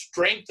the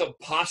strength of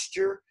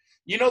posture?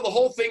 You know, the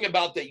whole thing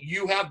about that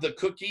you have the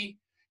cookie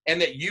and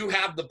that you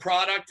have the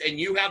product and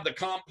you have the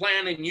comp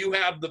plan and you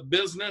have the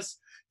business,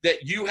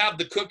 that you have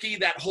the cookie,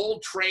 that whole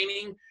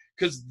training,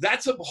 because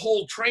that's a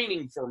whole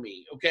training for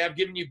me. Okay, I've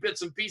given you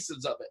bits and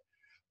pieces of it.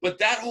 But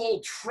that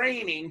whole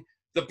training,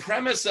 the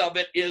premise of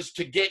it is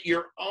to get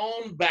your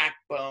own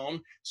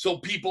backbone so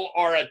people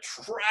are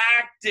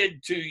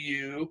attracted to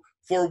you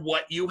for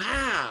what you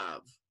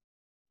have.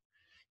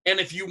 And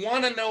if you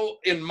want to know,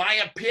 in my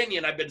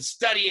opinion, I've been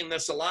studying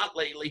this a lot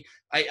lately.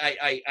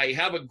 I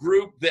have a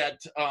group that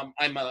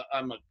I'm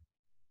a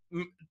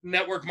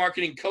network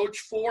marketing coach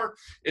for.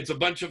 It's a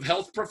bunch of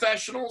health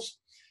professionals.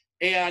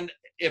 And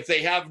if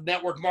they have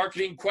network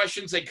marketing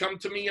questions, they come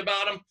to me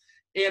about them.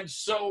 And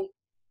so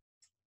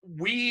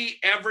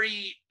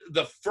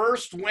the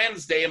first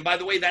Wednesday, and by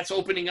the way, that's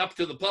opening up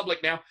to the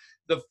public now,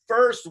 the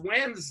first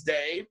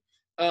Wednesday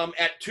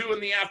at 2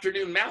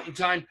 p.m. Mountain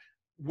Time,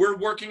 we're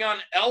working on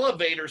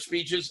elevator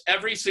speeches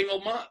every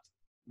single month.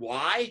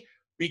 Why?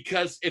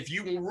 Because if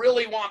you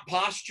really want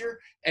posture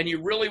and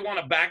you really want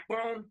a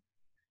backbone,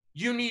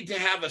 you need to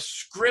have a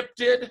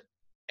scripted.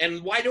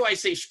 And why do I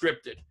say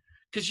scripted?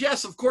 Because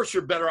yes, of course,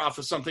 you're better off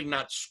with something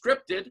not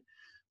scripted.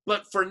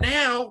 But for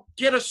now,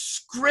 get a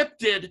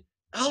scripted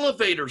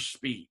elevator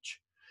speech.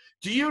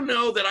 Do you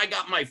know that I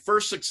got my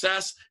first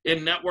success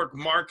in network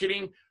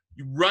marketing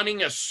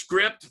running a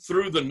script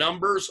through the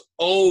numbers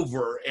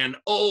over and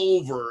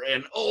over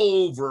and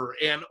over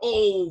and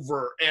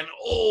over and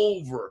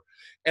over?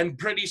 And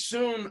pretty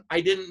soon,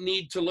 I didn't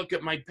need to look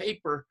at my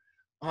paper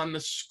on the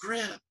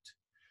script,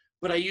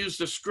 but I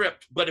used a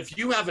script. But if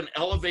you have an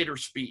elevator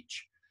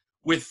speech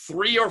with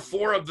 3 or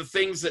 4 of the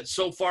things that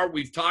so far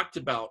we've talked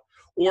about,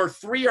 or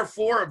 3 or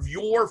 4 of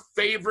your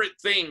favorite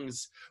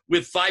things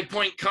with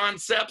 5-point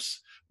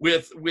concepts,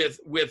 with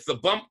the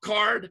bump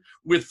card,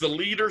 with the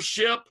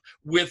leadership,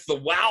 with the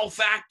wow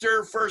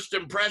factor, first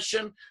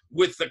impression,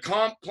 with the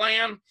comp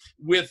plan,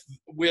 with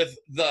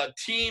the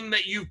team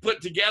that you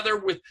put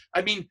together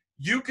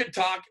you could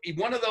talk,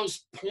 one of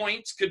those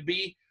points could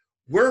be,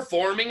 we're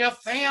forming a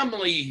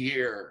family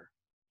here.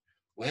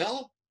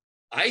 Well,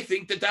 I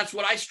think that that's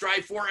what I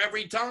strive for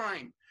every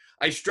time.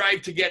 I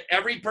strive to get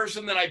every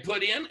person that I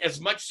put in as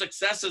much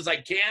success as I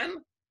can.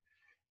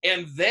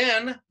 And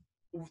then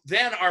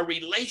our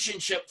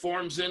relationship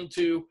forms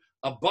into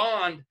a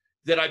bond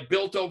that I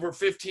built over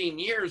 15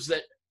 years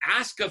that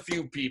ask a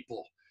few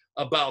people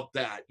about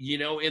that,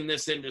 in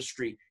this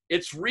industry.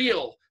 It's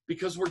real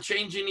because we're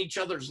changing each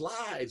other's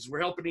lives. We're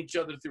helping each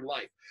other through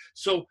life.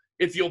 So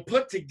if you'll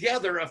put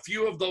together a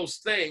few of those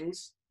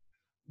things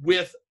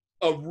with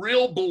a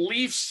real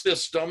belief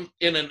system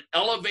in an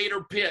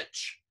elevator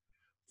pitch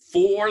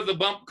for the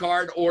bump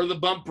card or the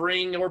bump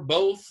ring or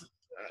both,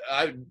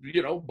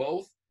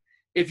 both.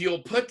 If you'll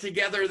put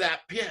together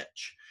that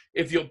pitch,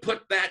 if you'll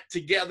put that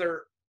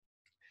together,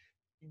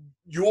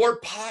 your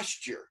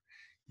posture,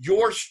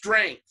 your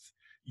strength,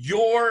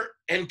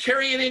 and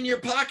carry it in your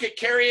pocket,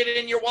 carry it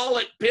in your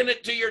wallet, pin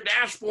it to your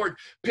dashboard,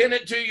 pin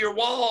it to your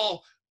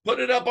wall, put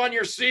it up on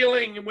your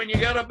ceiling when you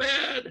go to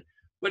bed.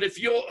 But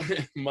if you'll,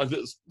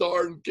 this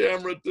darn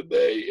camera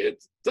today,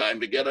 it's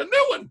time to get a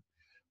new one.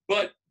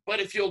 But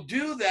if you'll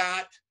do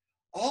that,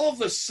 all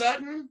of a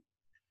sudden,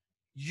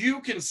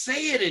 you can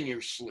say it in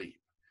your sleep.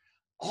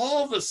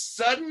 All of a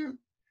sudden,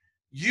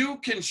 you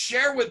can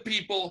share with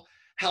people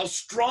how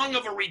strong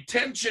of a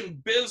retention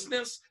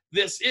business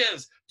this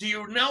is. Do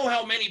you know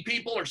how many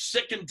people are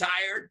sick and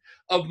tired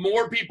of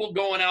more people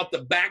going out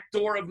the back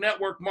door of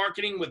network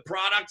marketing with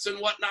products and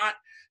whatnot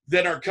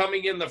than are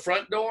coming in the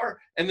front door,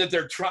 and that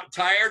they're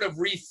tired of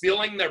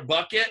refilling their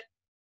bucket?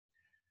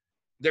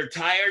 They're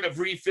tired of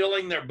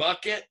refilling their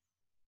bucket.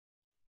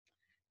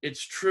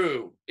 It's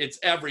true. It's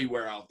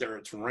everywhere out there.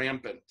 It's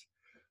rampant.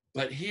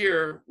 But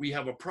here we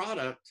have a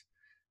product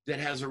that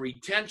has a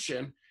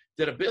retention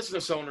that a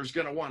business owner is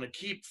going to want to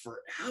keep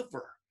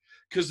forever,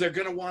 because they're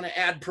going to want to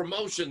add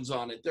promotions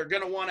on it. They're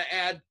going to want to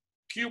add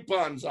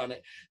coupons on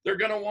it. They're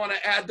going to want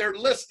to add their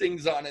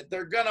listings on it.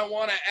 They're going to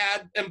want to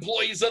add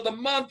employees of the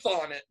month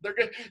on it.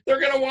 They're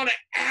going to want to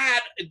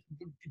add,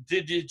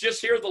 did you just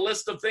hear the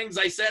list of things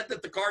I said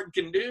that the card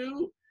can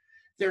do?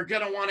 They're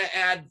going to want to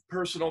add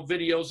personal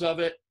videos of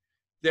it.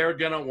 They're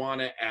going to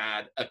want to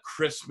add a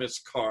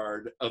Christmas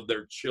card of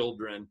their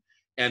children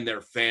and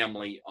their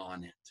family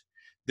on it.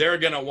 They're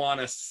going to want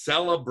to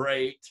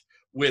celebrate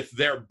with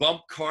their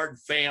bump card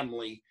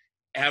family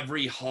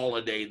every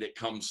holiday that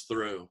comes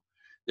through.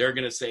 They're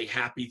going to say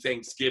Happy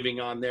Thanksgiving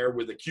on there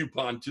with a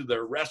coupon to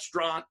their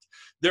restaurant.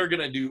 They're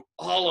going to do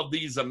all of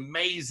these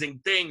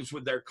amazing things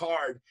with their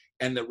card,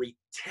 and the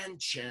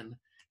retention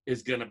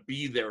is going to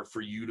be there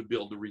for you to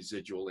build a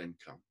residual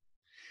income.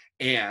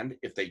 And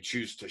if they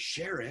choose to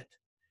share it,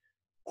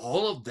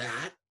 all of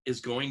that is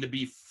going to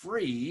be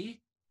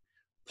free,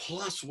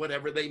 plus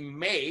whatever they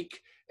make.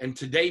 And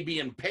today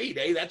being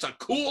payday, that's a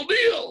cool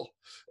deal.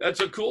 That's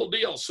a cool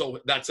deal. So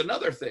that's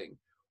another thing.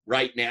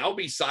 Right now,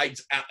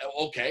 besides,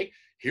 okay,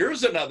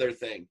 here's another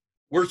thing.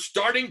 We're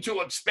starting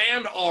to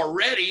expand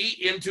already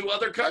into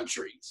other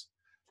countries.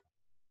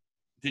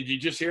 Did you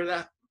just hear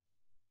that?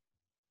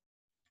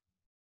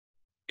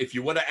 If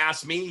you would have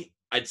asked me,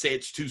 I'd say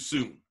it's too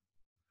soon.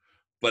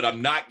 But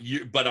I'm not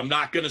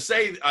going to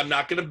say, I'm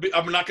not going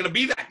to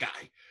be that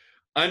guy.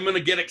 I'm going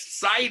to get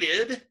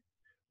excited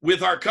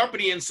with our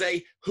company and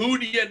say, who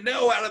do you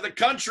know out of the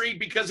country?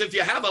 Because if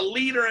you have a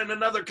leader in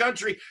another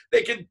country,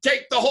 they can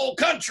take the whole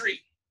country.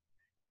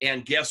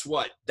 And guess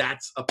what?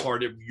 That's a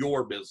part of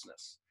your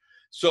business.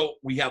 So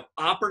we have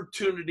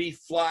opportunity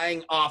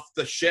flying off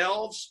the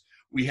shelves.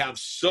 We have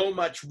so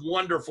much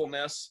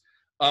wonderfulness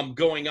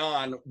going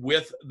on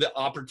with the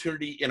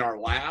opportunity in our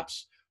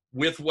laps,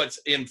 with what's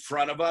in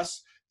front of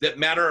us. That,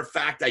 matter of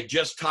fact, I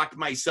just talked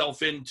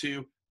myself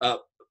into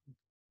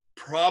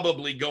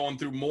probably going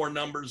through more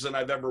numbers than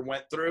I've ever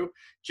went through,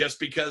 just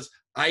because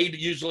I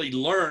usually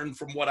learn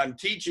from what I'm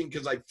teaching,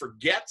 because I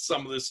forget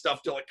some of this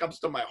stuff till it comes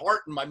to my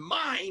heart and my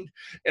mind,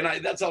 and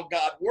that's how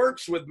God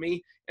works with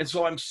me. And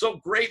so I'm so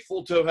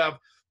grateful to have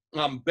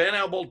been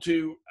able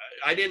to,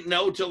 I didn't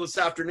know till this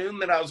afternoon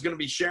that I was going to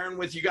be sharing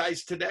with you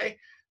guys today,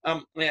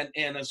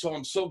 and so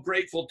I'm so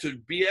grateful to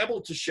be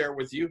able to share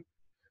with you.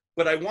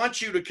 But I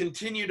want you to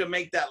continue to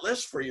make that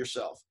list for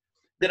yourself.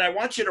 Then I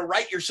want you to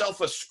write yourself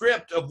a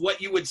script of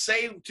what you would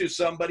say to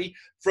somebody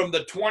from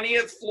the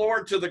 20th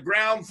floor to the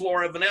ground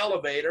floor of an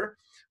elevator,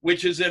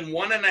 which is in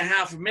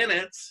 1.5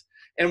 minutes,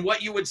 and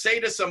what you would say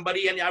to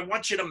somebody, and I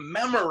want you to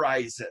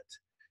memorize it.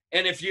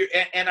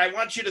 And I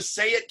want you to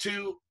say it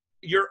to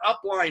your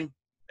upline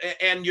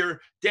and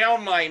your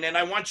downline, and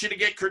I want you to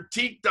get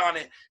critiqued on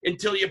it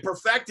until you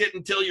perfect it,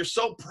 until you're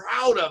so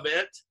proud of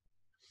it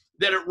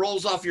that it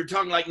rolls off your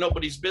tongue like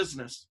nobody's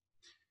business.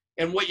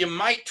 And what you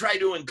might try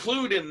to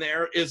include in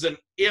there is an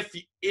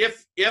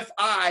if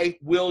I,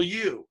 will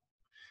you?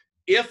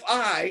 If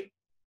I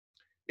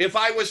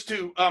was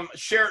to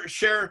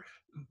share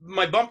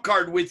my bump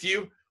card with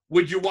you,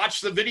 would you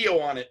watch the video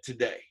on it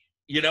today?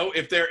 You know,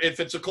 if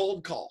it's a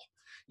cold call,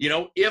 you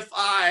know, if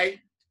I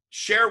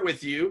share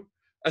with you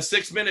a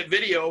 6-minute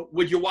video,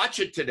 would you watch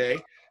it today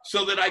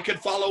so that I could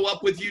follow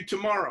up with you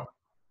tomorrow?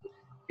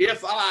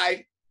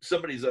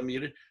 Somebody's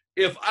unmuted.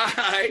 If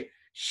I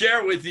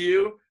share with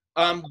you,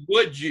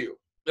 would you?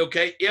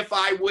 Okay. If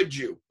I would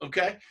you?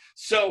 Okay.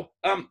 So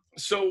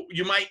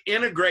you might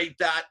integrate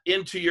that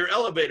into your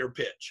elevator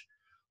pitch.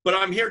 But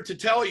I'm here to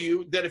tell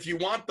you that if you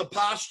want the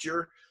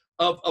posture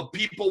of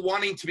people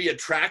wanting to be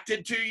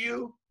attracted to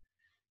you,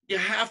 you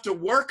have to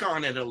work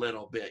on it a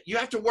little bit. You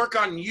have to work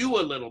on you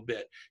a little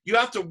bit. You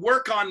have to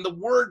work on the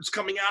words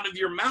coming out of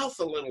your mouth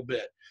a little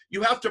bit.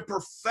 You have to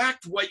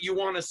perfect what you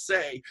want to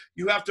say.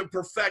 You have to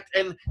perfect,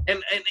 and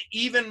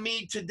even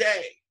me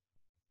today,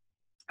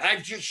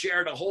 I've just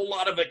shared a whole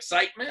lot of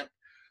excitement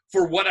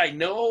for what I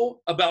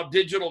know about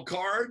digital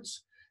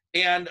cards.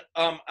 And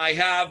I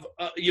have,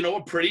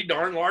 a pretty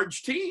darn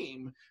large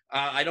team.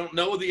 I don't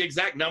know the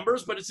exact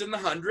numbers, but it's in the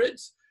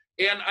hundreds.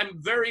 And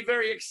I'm very,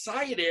 very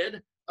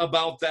excited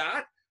about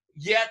that.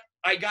 Yet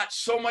I got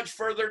so much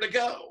further to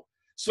go.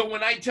 So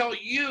when I tell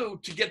you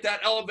to get that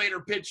elevator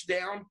pitch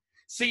down,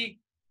 see,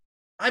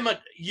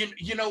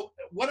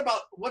 what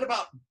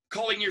about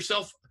calling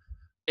yourself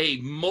a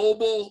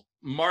mobile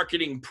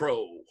marketing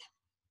pro,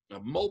 a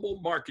mobile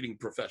marketing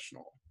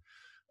professional?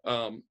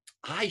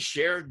 I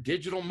share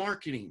digital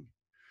marketing.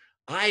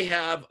 I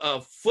have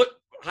what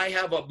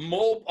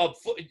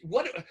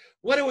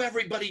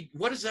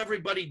does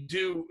everybody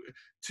do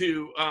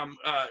to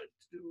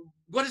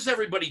what is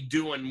everybody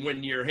doing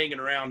when you're hanging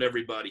around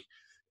everybody?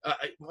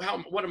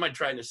 What am I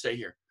trying to say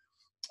here?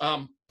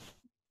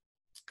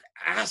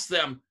 Ask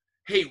them,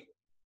 hey,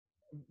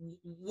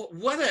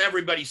 what do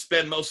everybody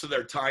spend most of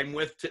their time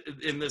with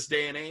in this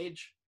day and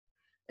age?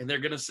 And they're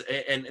going to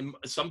say, and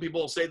some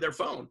people will say their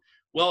phone.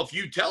 Well, if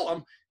you tell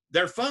them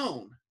their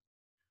phone,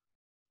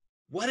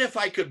 what if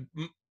I could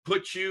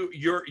put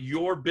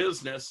your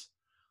business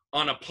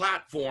on a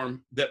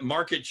platform that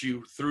markets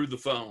you through the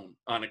phone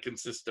on a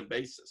consistent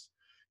basis?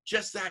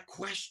 Just that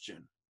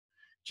question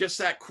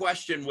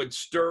would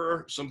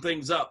stir some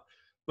things up.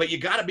 But you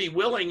got to be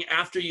willing,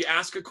 after you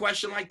ask a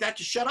question like that,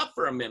 to shut up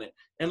for a minute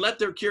and let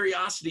their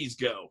curiosities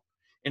go.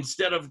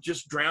 Instead of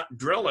just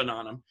drilling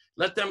on them,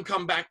 let them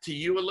come back to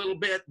you a little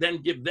bit,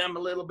 then give them a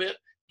little bit,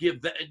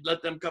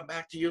 let them come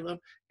back to you a little.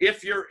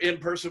 If you're in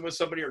person with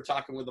somebody or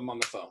talking with them on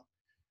the phone.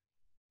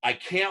 I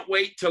can't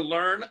wait to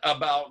learn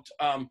about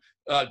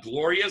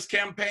Gloria's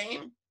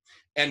campaign.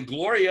 And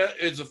Gloria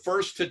is the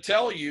first to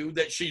tell you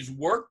that she's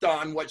worked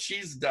on what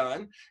she's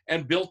done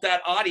and built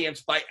that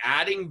audience by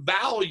adding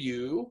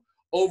value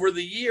over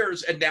the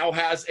years and now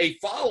has a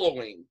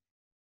following.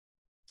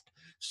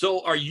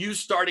 So are you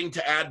starting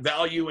to add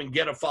value and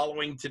get a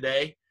following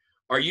today?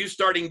 Are you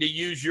starting to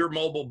use your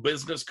mobile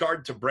business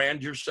card to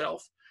brand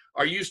yourself?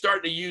 Are you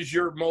starting to use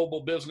your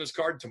mobile business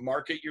card to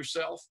market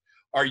yourself?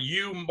 Are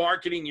you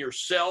marketing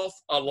yourself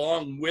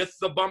along with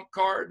the bump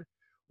card?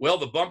 Well,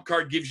 the bump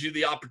card gives you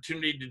the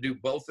opportunity to do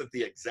both at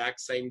the exact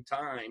same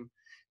time,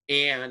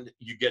 and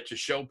you get to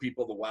show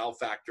people the wow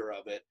factor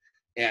of it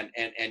and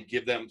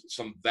give them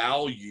some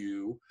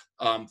value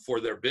for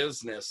their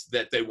business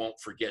that they won't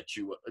forget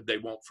you. They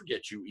won't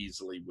forget you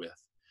easily with.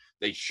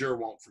 They sure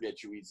won't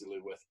forget you easily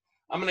with.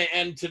 I'm going to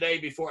end today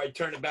before I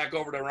turn it back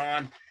over to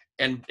Ron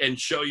and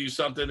show you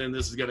something, and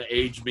this is going to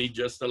age me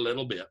just a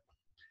little bit.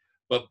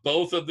 But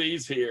both of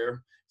these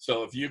here,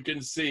 so if you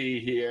can see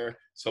here,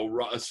 so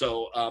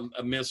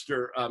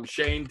Mr.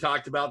 Shane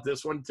talked about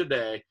this one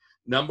today.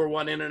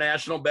 #1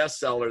 international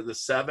bestseller, The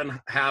 7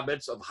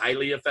 Habits of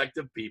Highly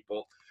Effective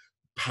People,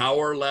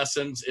 Power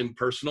Lessons in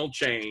Personal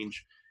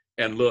Change.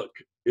 And look,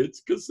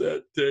 it's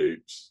cassette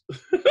tapes.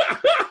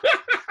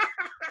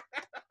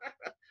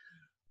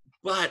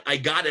 But I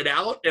got it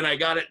out and I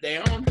got it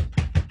down.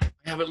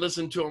 I haven't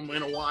listened to them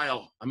in a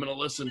while. I'm going to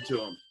listen to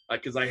them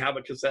because I have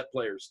a cassette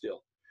player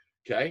still.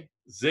 Okay?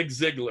 Zig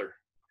Ziglar.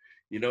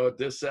 You know what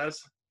this says?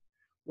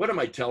 What am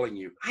I telling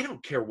you? I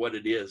don't care what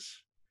it is,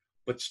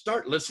 but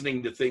start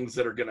listening to things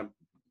that are going to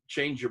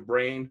change your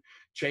brain,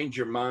 change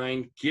your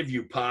mind, give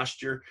you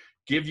posture,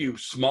 give you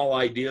small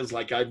ideas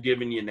like I've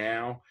given you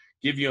now,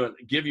 give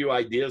you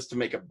ideas to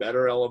make a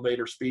better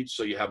elevator speech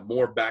so you have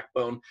more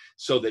backbone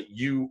so that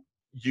you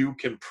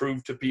can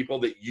prove to people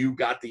that you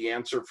got the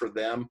answer for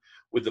them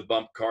with the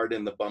bump card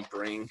and the bump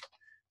ring.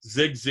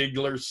 Zig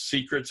Ziglar's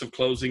Secrets of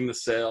Closing the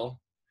Sale.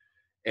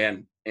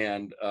 And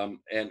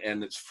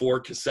it's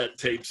 4 cassette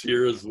tapes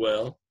here as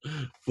well.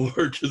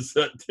 4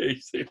 cassette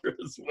tapes here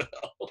as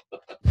well.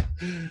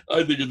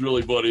 I think it's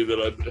really funny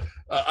that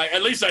I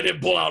at least I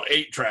didn't pull out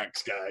 8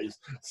 tracks, guys.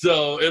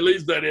 So at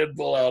least I didn't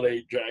pull out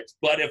 8 tracks.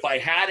 But if I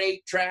had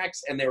 8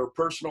 tracks and they were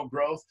personal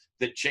growth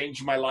that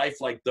changed my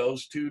life like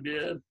those 2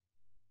 did,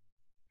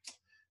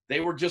 they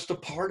were just a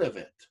part of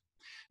it.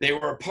 They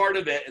were a part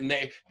of it, and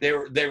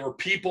they were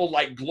people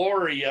like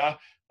Gloria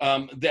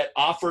that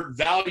offered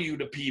value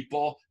to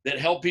people, that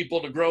helped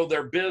people to grow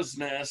their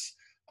business,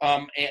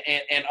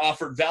 and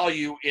offered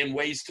value in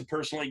ways to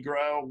personally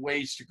grow,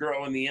 ways to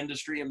grow in the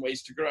industry, and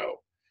ways to grow.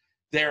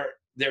 They're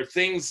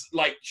things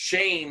like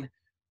Shane,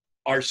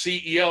 our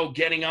CEO,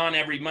 getting on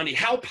every Monday.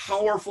 How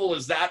powerful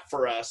is that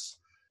for us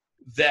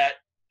that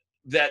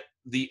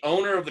the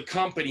owner of the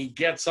company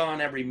gets on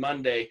every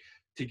Monday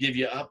to give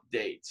you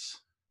updates?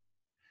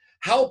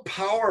 How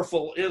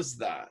powerful is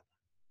that?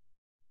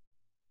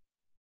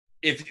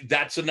 If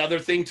that's another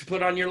thing to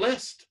put on your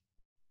list.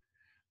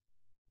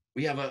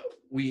 We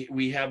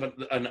have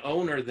an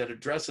owner that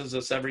addresses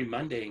us every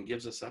Monday and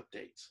gives us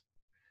updates.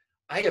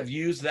 I have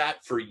used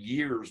that for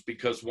years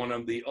because one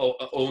of the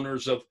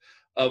owners of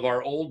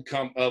our old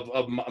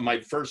of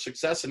my first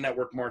success in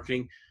network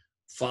marketing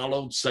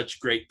followed such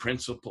great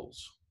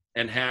principles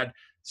and had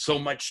so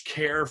much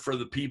care for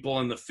the people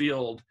in the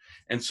field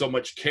and so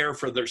much care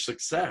for their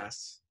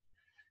success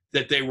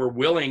that they were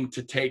willing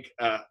to take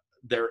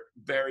their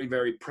very,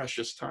 very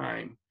precious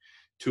time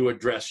to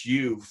address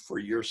you for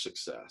your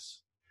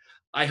success.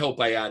 I hope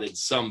I added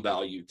some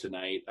value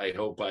tonight. I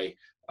hope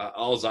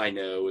all I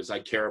know is I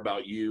care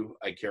about you.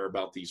 I care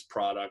about these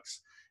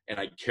products, and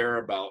I care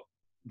about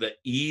the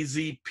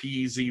easy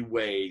peasy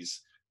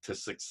ways to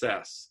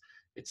success.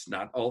 It's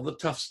not all the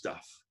tough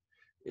stuff.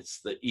 It's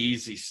the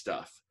easy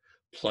stuff.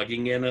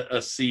 Plugging in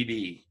a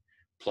CD,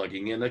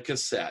 plugging in a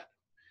cassette,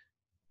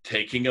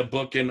 taking a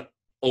book and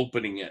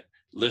opening it,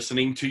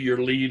 listening to your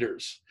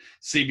leaders.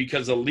 See,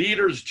 because a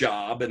leader's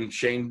job, and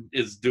Shane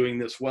is doing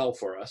this well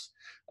for us,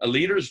 a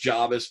leader's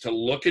job is to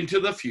look into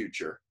the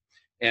future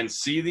and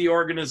see the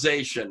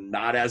organization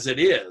not as it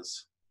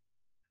is,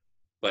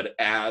 but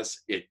as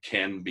it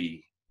can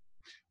be.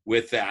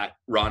 With that,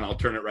 Ron, I'll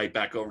turn it right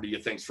back over to you.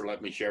 Thanks for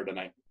letting me share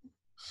tonight.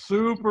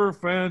 Super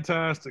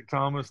fantastic,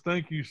 Thomas.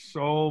 Thank you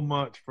so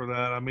much for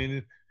that. I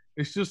mean,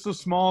 it's just the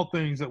small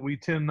things that we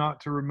tend not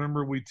to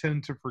remember. We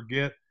tend to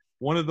forget.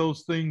 One of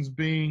those things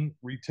being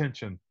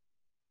retention.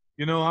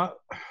 You know,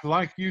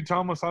 like you,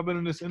 Thomas, I've been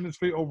in this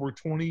industry over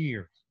 20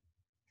 years.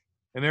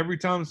 And every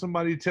time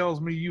somebody tells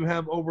me you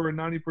have over a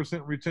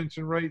 90%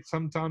 retention rate,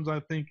 sometimes I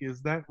think,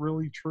 is that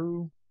really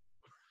true?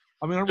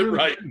 I mean, I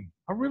really do.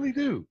 I really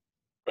do.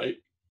 Right.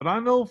 But I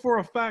know for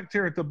a fact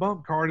here at the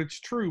Bump Card,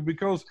 it's true,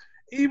 because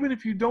even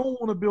if you don't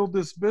want to build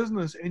this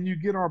business and you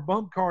get our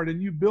Bump Card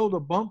and you build a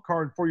Bump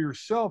Card for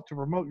yourself to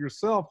promote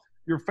yourself,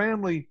 your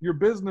family, your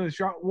business,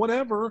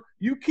 whatever,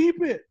 you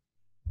keep it.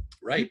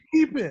 Right.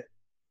 You keep it.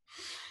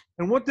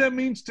 And what that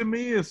means to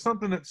me is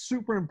something that's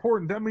super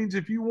important. That means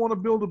if you want to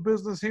build a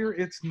business here,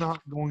 it's not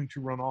going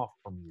to run off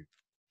from you.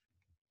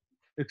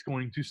 It's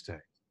going to stay.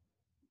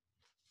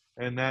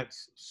 And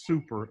that's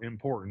super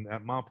important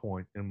at my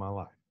point in my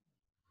life.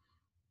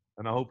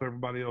 And I hope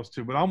everybody else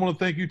too. But I want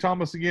to thank you,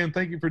 Thomas, again.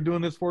 Thank you for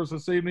doing this for us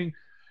this evening.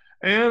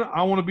 And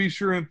I want to be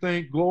sure and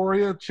thank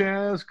Gloria,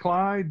 Chaz,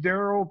 Clyde,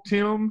 Daryl,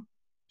 Tim,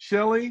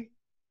 Shelly.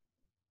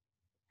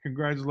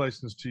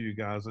 Congratulations to you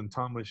guys, and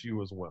Thomas,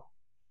 you as well.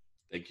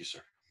 Thank you, sir.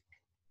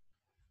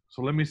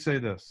 So let me say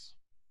this.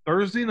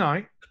 Thursday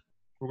night,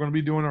 we're going to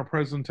be doing our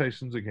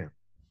presentations again.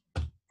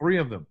 3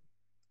 of them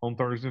on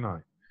Thursday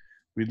night.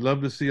 We'd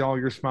love to see all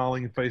your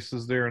smiling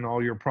faces there and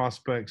all your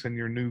prospects and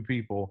your new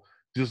people,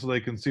 just so they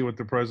can see what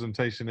the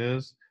presentation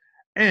is.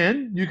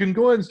 And you can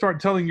go ahead and start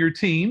telling your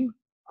team,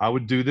 I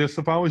would do this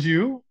if I was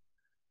you.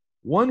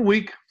 1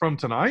 week from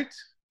tonight,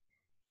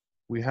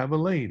 we have a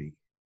lady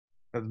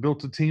that's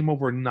built a team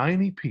over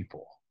 90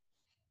 people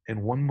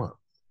in 1 month.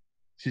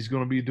 She's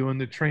going to be doing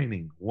the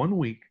training 1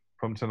 week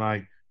from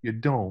tonight. You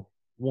don't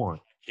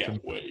want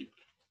Can't wait.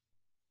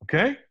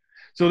 Okay?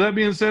 So that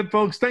being said,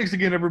 folks, thanks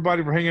again,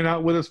 everybody, for hanging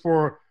out with us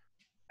for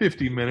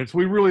 50 minutes.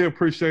 We really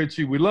appreciate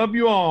you. We love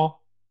you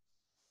all,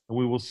 and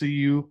we will see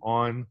you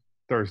on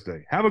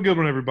Thursday. Have a good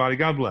one, everybody.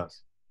 God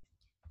bless.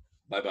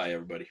 Bye-bye,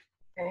 everybody.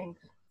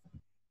 Thanks.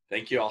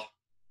 Thank you all.